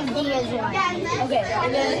believe D is 1. Okay.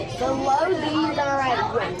 And then below D, you're gonna write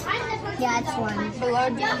 1. Yeah, it's 1. Below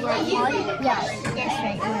D, you write 1. Yes. That's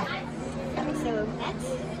right. so next.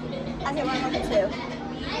 Okay, one number 2.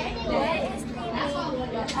 What is the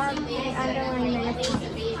meaning of the underlying metaphor?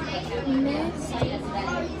 Miss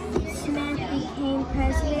Smith became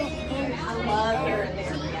president in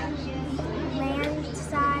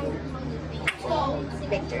landslide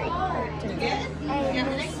victory. A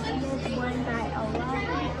Miss Smith won by a lot.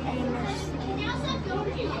 A Miss Smith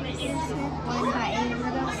won by a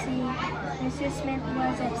little C. Mrs. Smith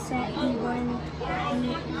was upset he won.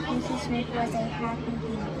 Mrs. Smith was a happy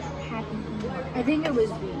bee. I think it was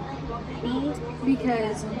B. B?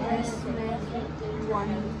 Because Miss Smith won.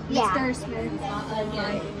 Yeah. Mr. Smith won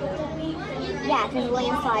by. Yeah, because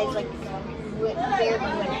landslide's like very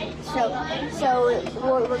winning. So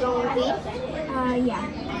we're going with B? Yeah.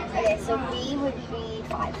 Okay, so B would be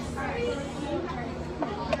 5.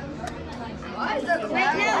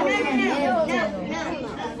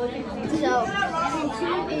 Wait, no. So,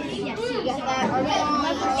 you got that?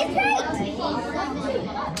 It's right.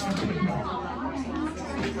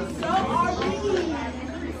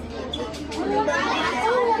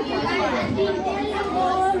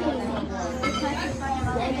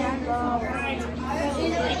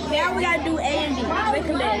 Now we gotta do A and B.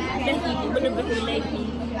 Recommend. Just easy. What the recommend be?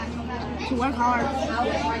 To work hard.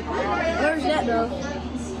 Where's that though?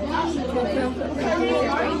 To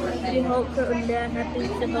hope something bad happens.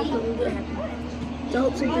 To hope something good happens. To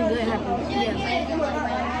hope something good happens.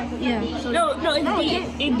 Yeah. So no, it's B.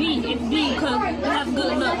 It's B because you have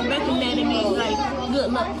good luck. Recommend it means like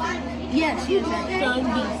good luck. Yes. So it's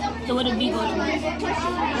B. So what did B go to?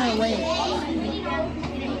 Oh wait.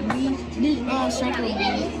 B. This circle B.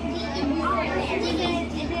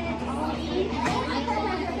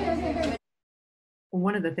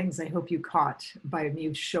 One of the things I hope you caught by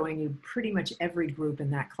me showing you pretty much every group in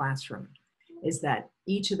that classroom is that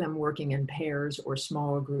each of them working in pairs or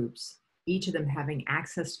smaller groups, each of them having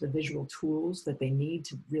access to the visual tools that they need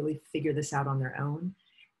to really figure this out on their own.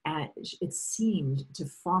 And it seemed to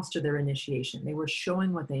foster their initiation. They were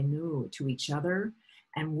showing what they knew to each other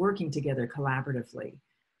and working together collaboratively.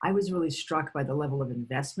 I was really struck by the level of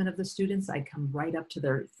investment of the students. I'd come right up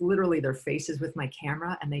to literally their faces with my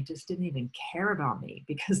camera, and they just didn't even care about me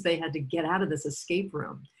because they had to get out of this escape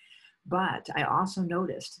room. But I also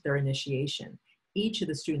noticed their initiation. Each of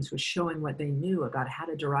the students was showing what they knew about how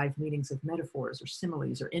to derive meanings of metaphors or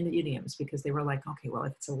similes or idioms, because they were like, okay, well,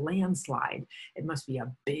 if it's a landslide, it must be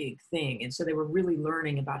a big thing. And so they were really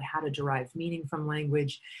learning about how to derive meaning from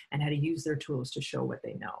language and how to use their tools to show what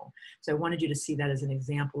they know. So I wanted you to see that as an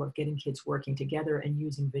example of getting kids working together and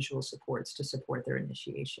using visual supports to support their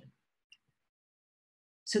initiation.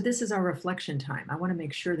 So this is our reflection time. I want to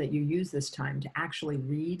make sure that you use this time to actually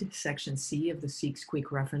read section C of the SEEKS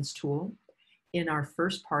Quick Reference Tool. In our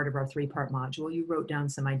first part of our 3-part module, you wrote down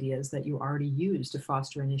some ideas that you already use to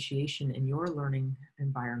foster initiation in your learning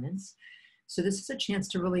environments. So this is a chance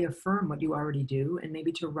to really affirm what you already do and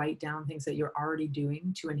maybe to write down things that you're already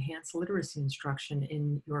doing to enhance literacy instruction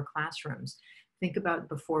in your classrooms. Think about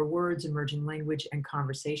before words, emerging language, and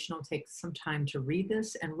conversational. Take some time to read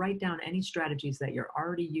this and write down any strategies that you're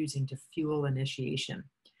already using to fuel initiation.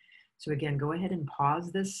 So again, go ahead and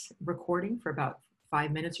pause this recording for about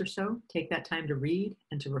 5 minutes or so. Take that time to read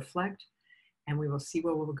and to reflect, and we will see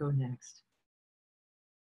where we'll go next.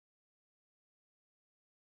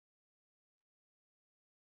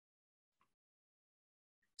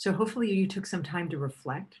 So hopefully you took some time to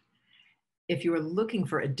reflect. If you are looking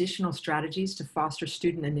for additional strategies to foster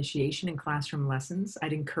student initiation in classroom lessons,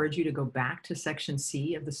 I'd encourage you to go back to section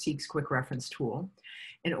C of the SEEKS Quick Reference Tool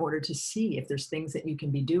in order to see if there's things that you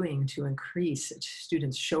can be doing to increase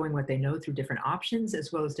students showing what they know through different options,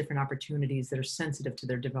 as well as different opportunities that are sensitive to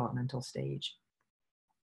their developmental stage.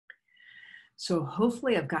 So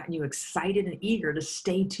hopefully I've gotten you excited and eager to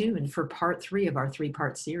stay tuned for part 3 of our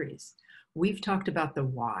 3-part series. We've talked about the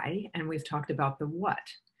why and we've talked about the what.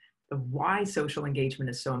 The why social engagement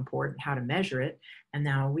is so important, how to measure it, and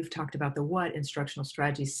now we've talked about the what instructional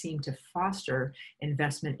strategies seem to foster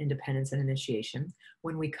investment, independence, and initiation.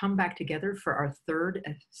 When we come back together for our 3rd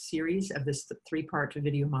series of this 3-part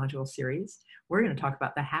video module series, we're going to talk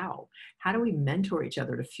about the how. How do we mentor each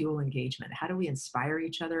other to fuel engagement? How do we inspire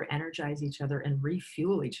each other, energize each other, and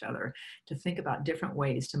refuel each other to think about different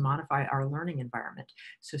ways to modify our learning environment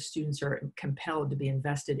so students are compelled to be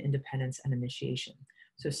invested, independence, and initiation?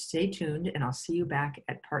 So stay tuned, and I'll see you back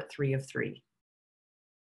at part 3 of 3.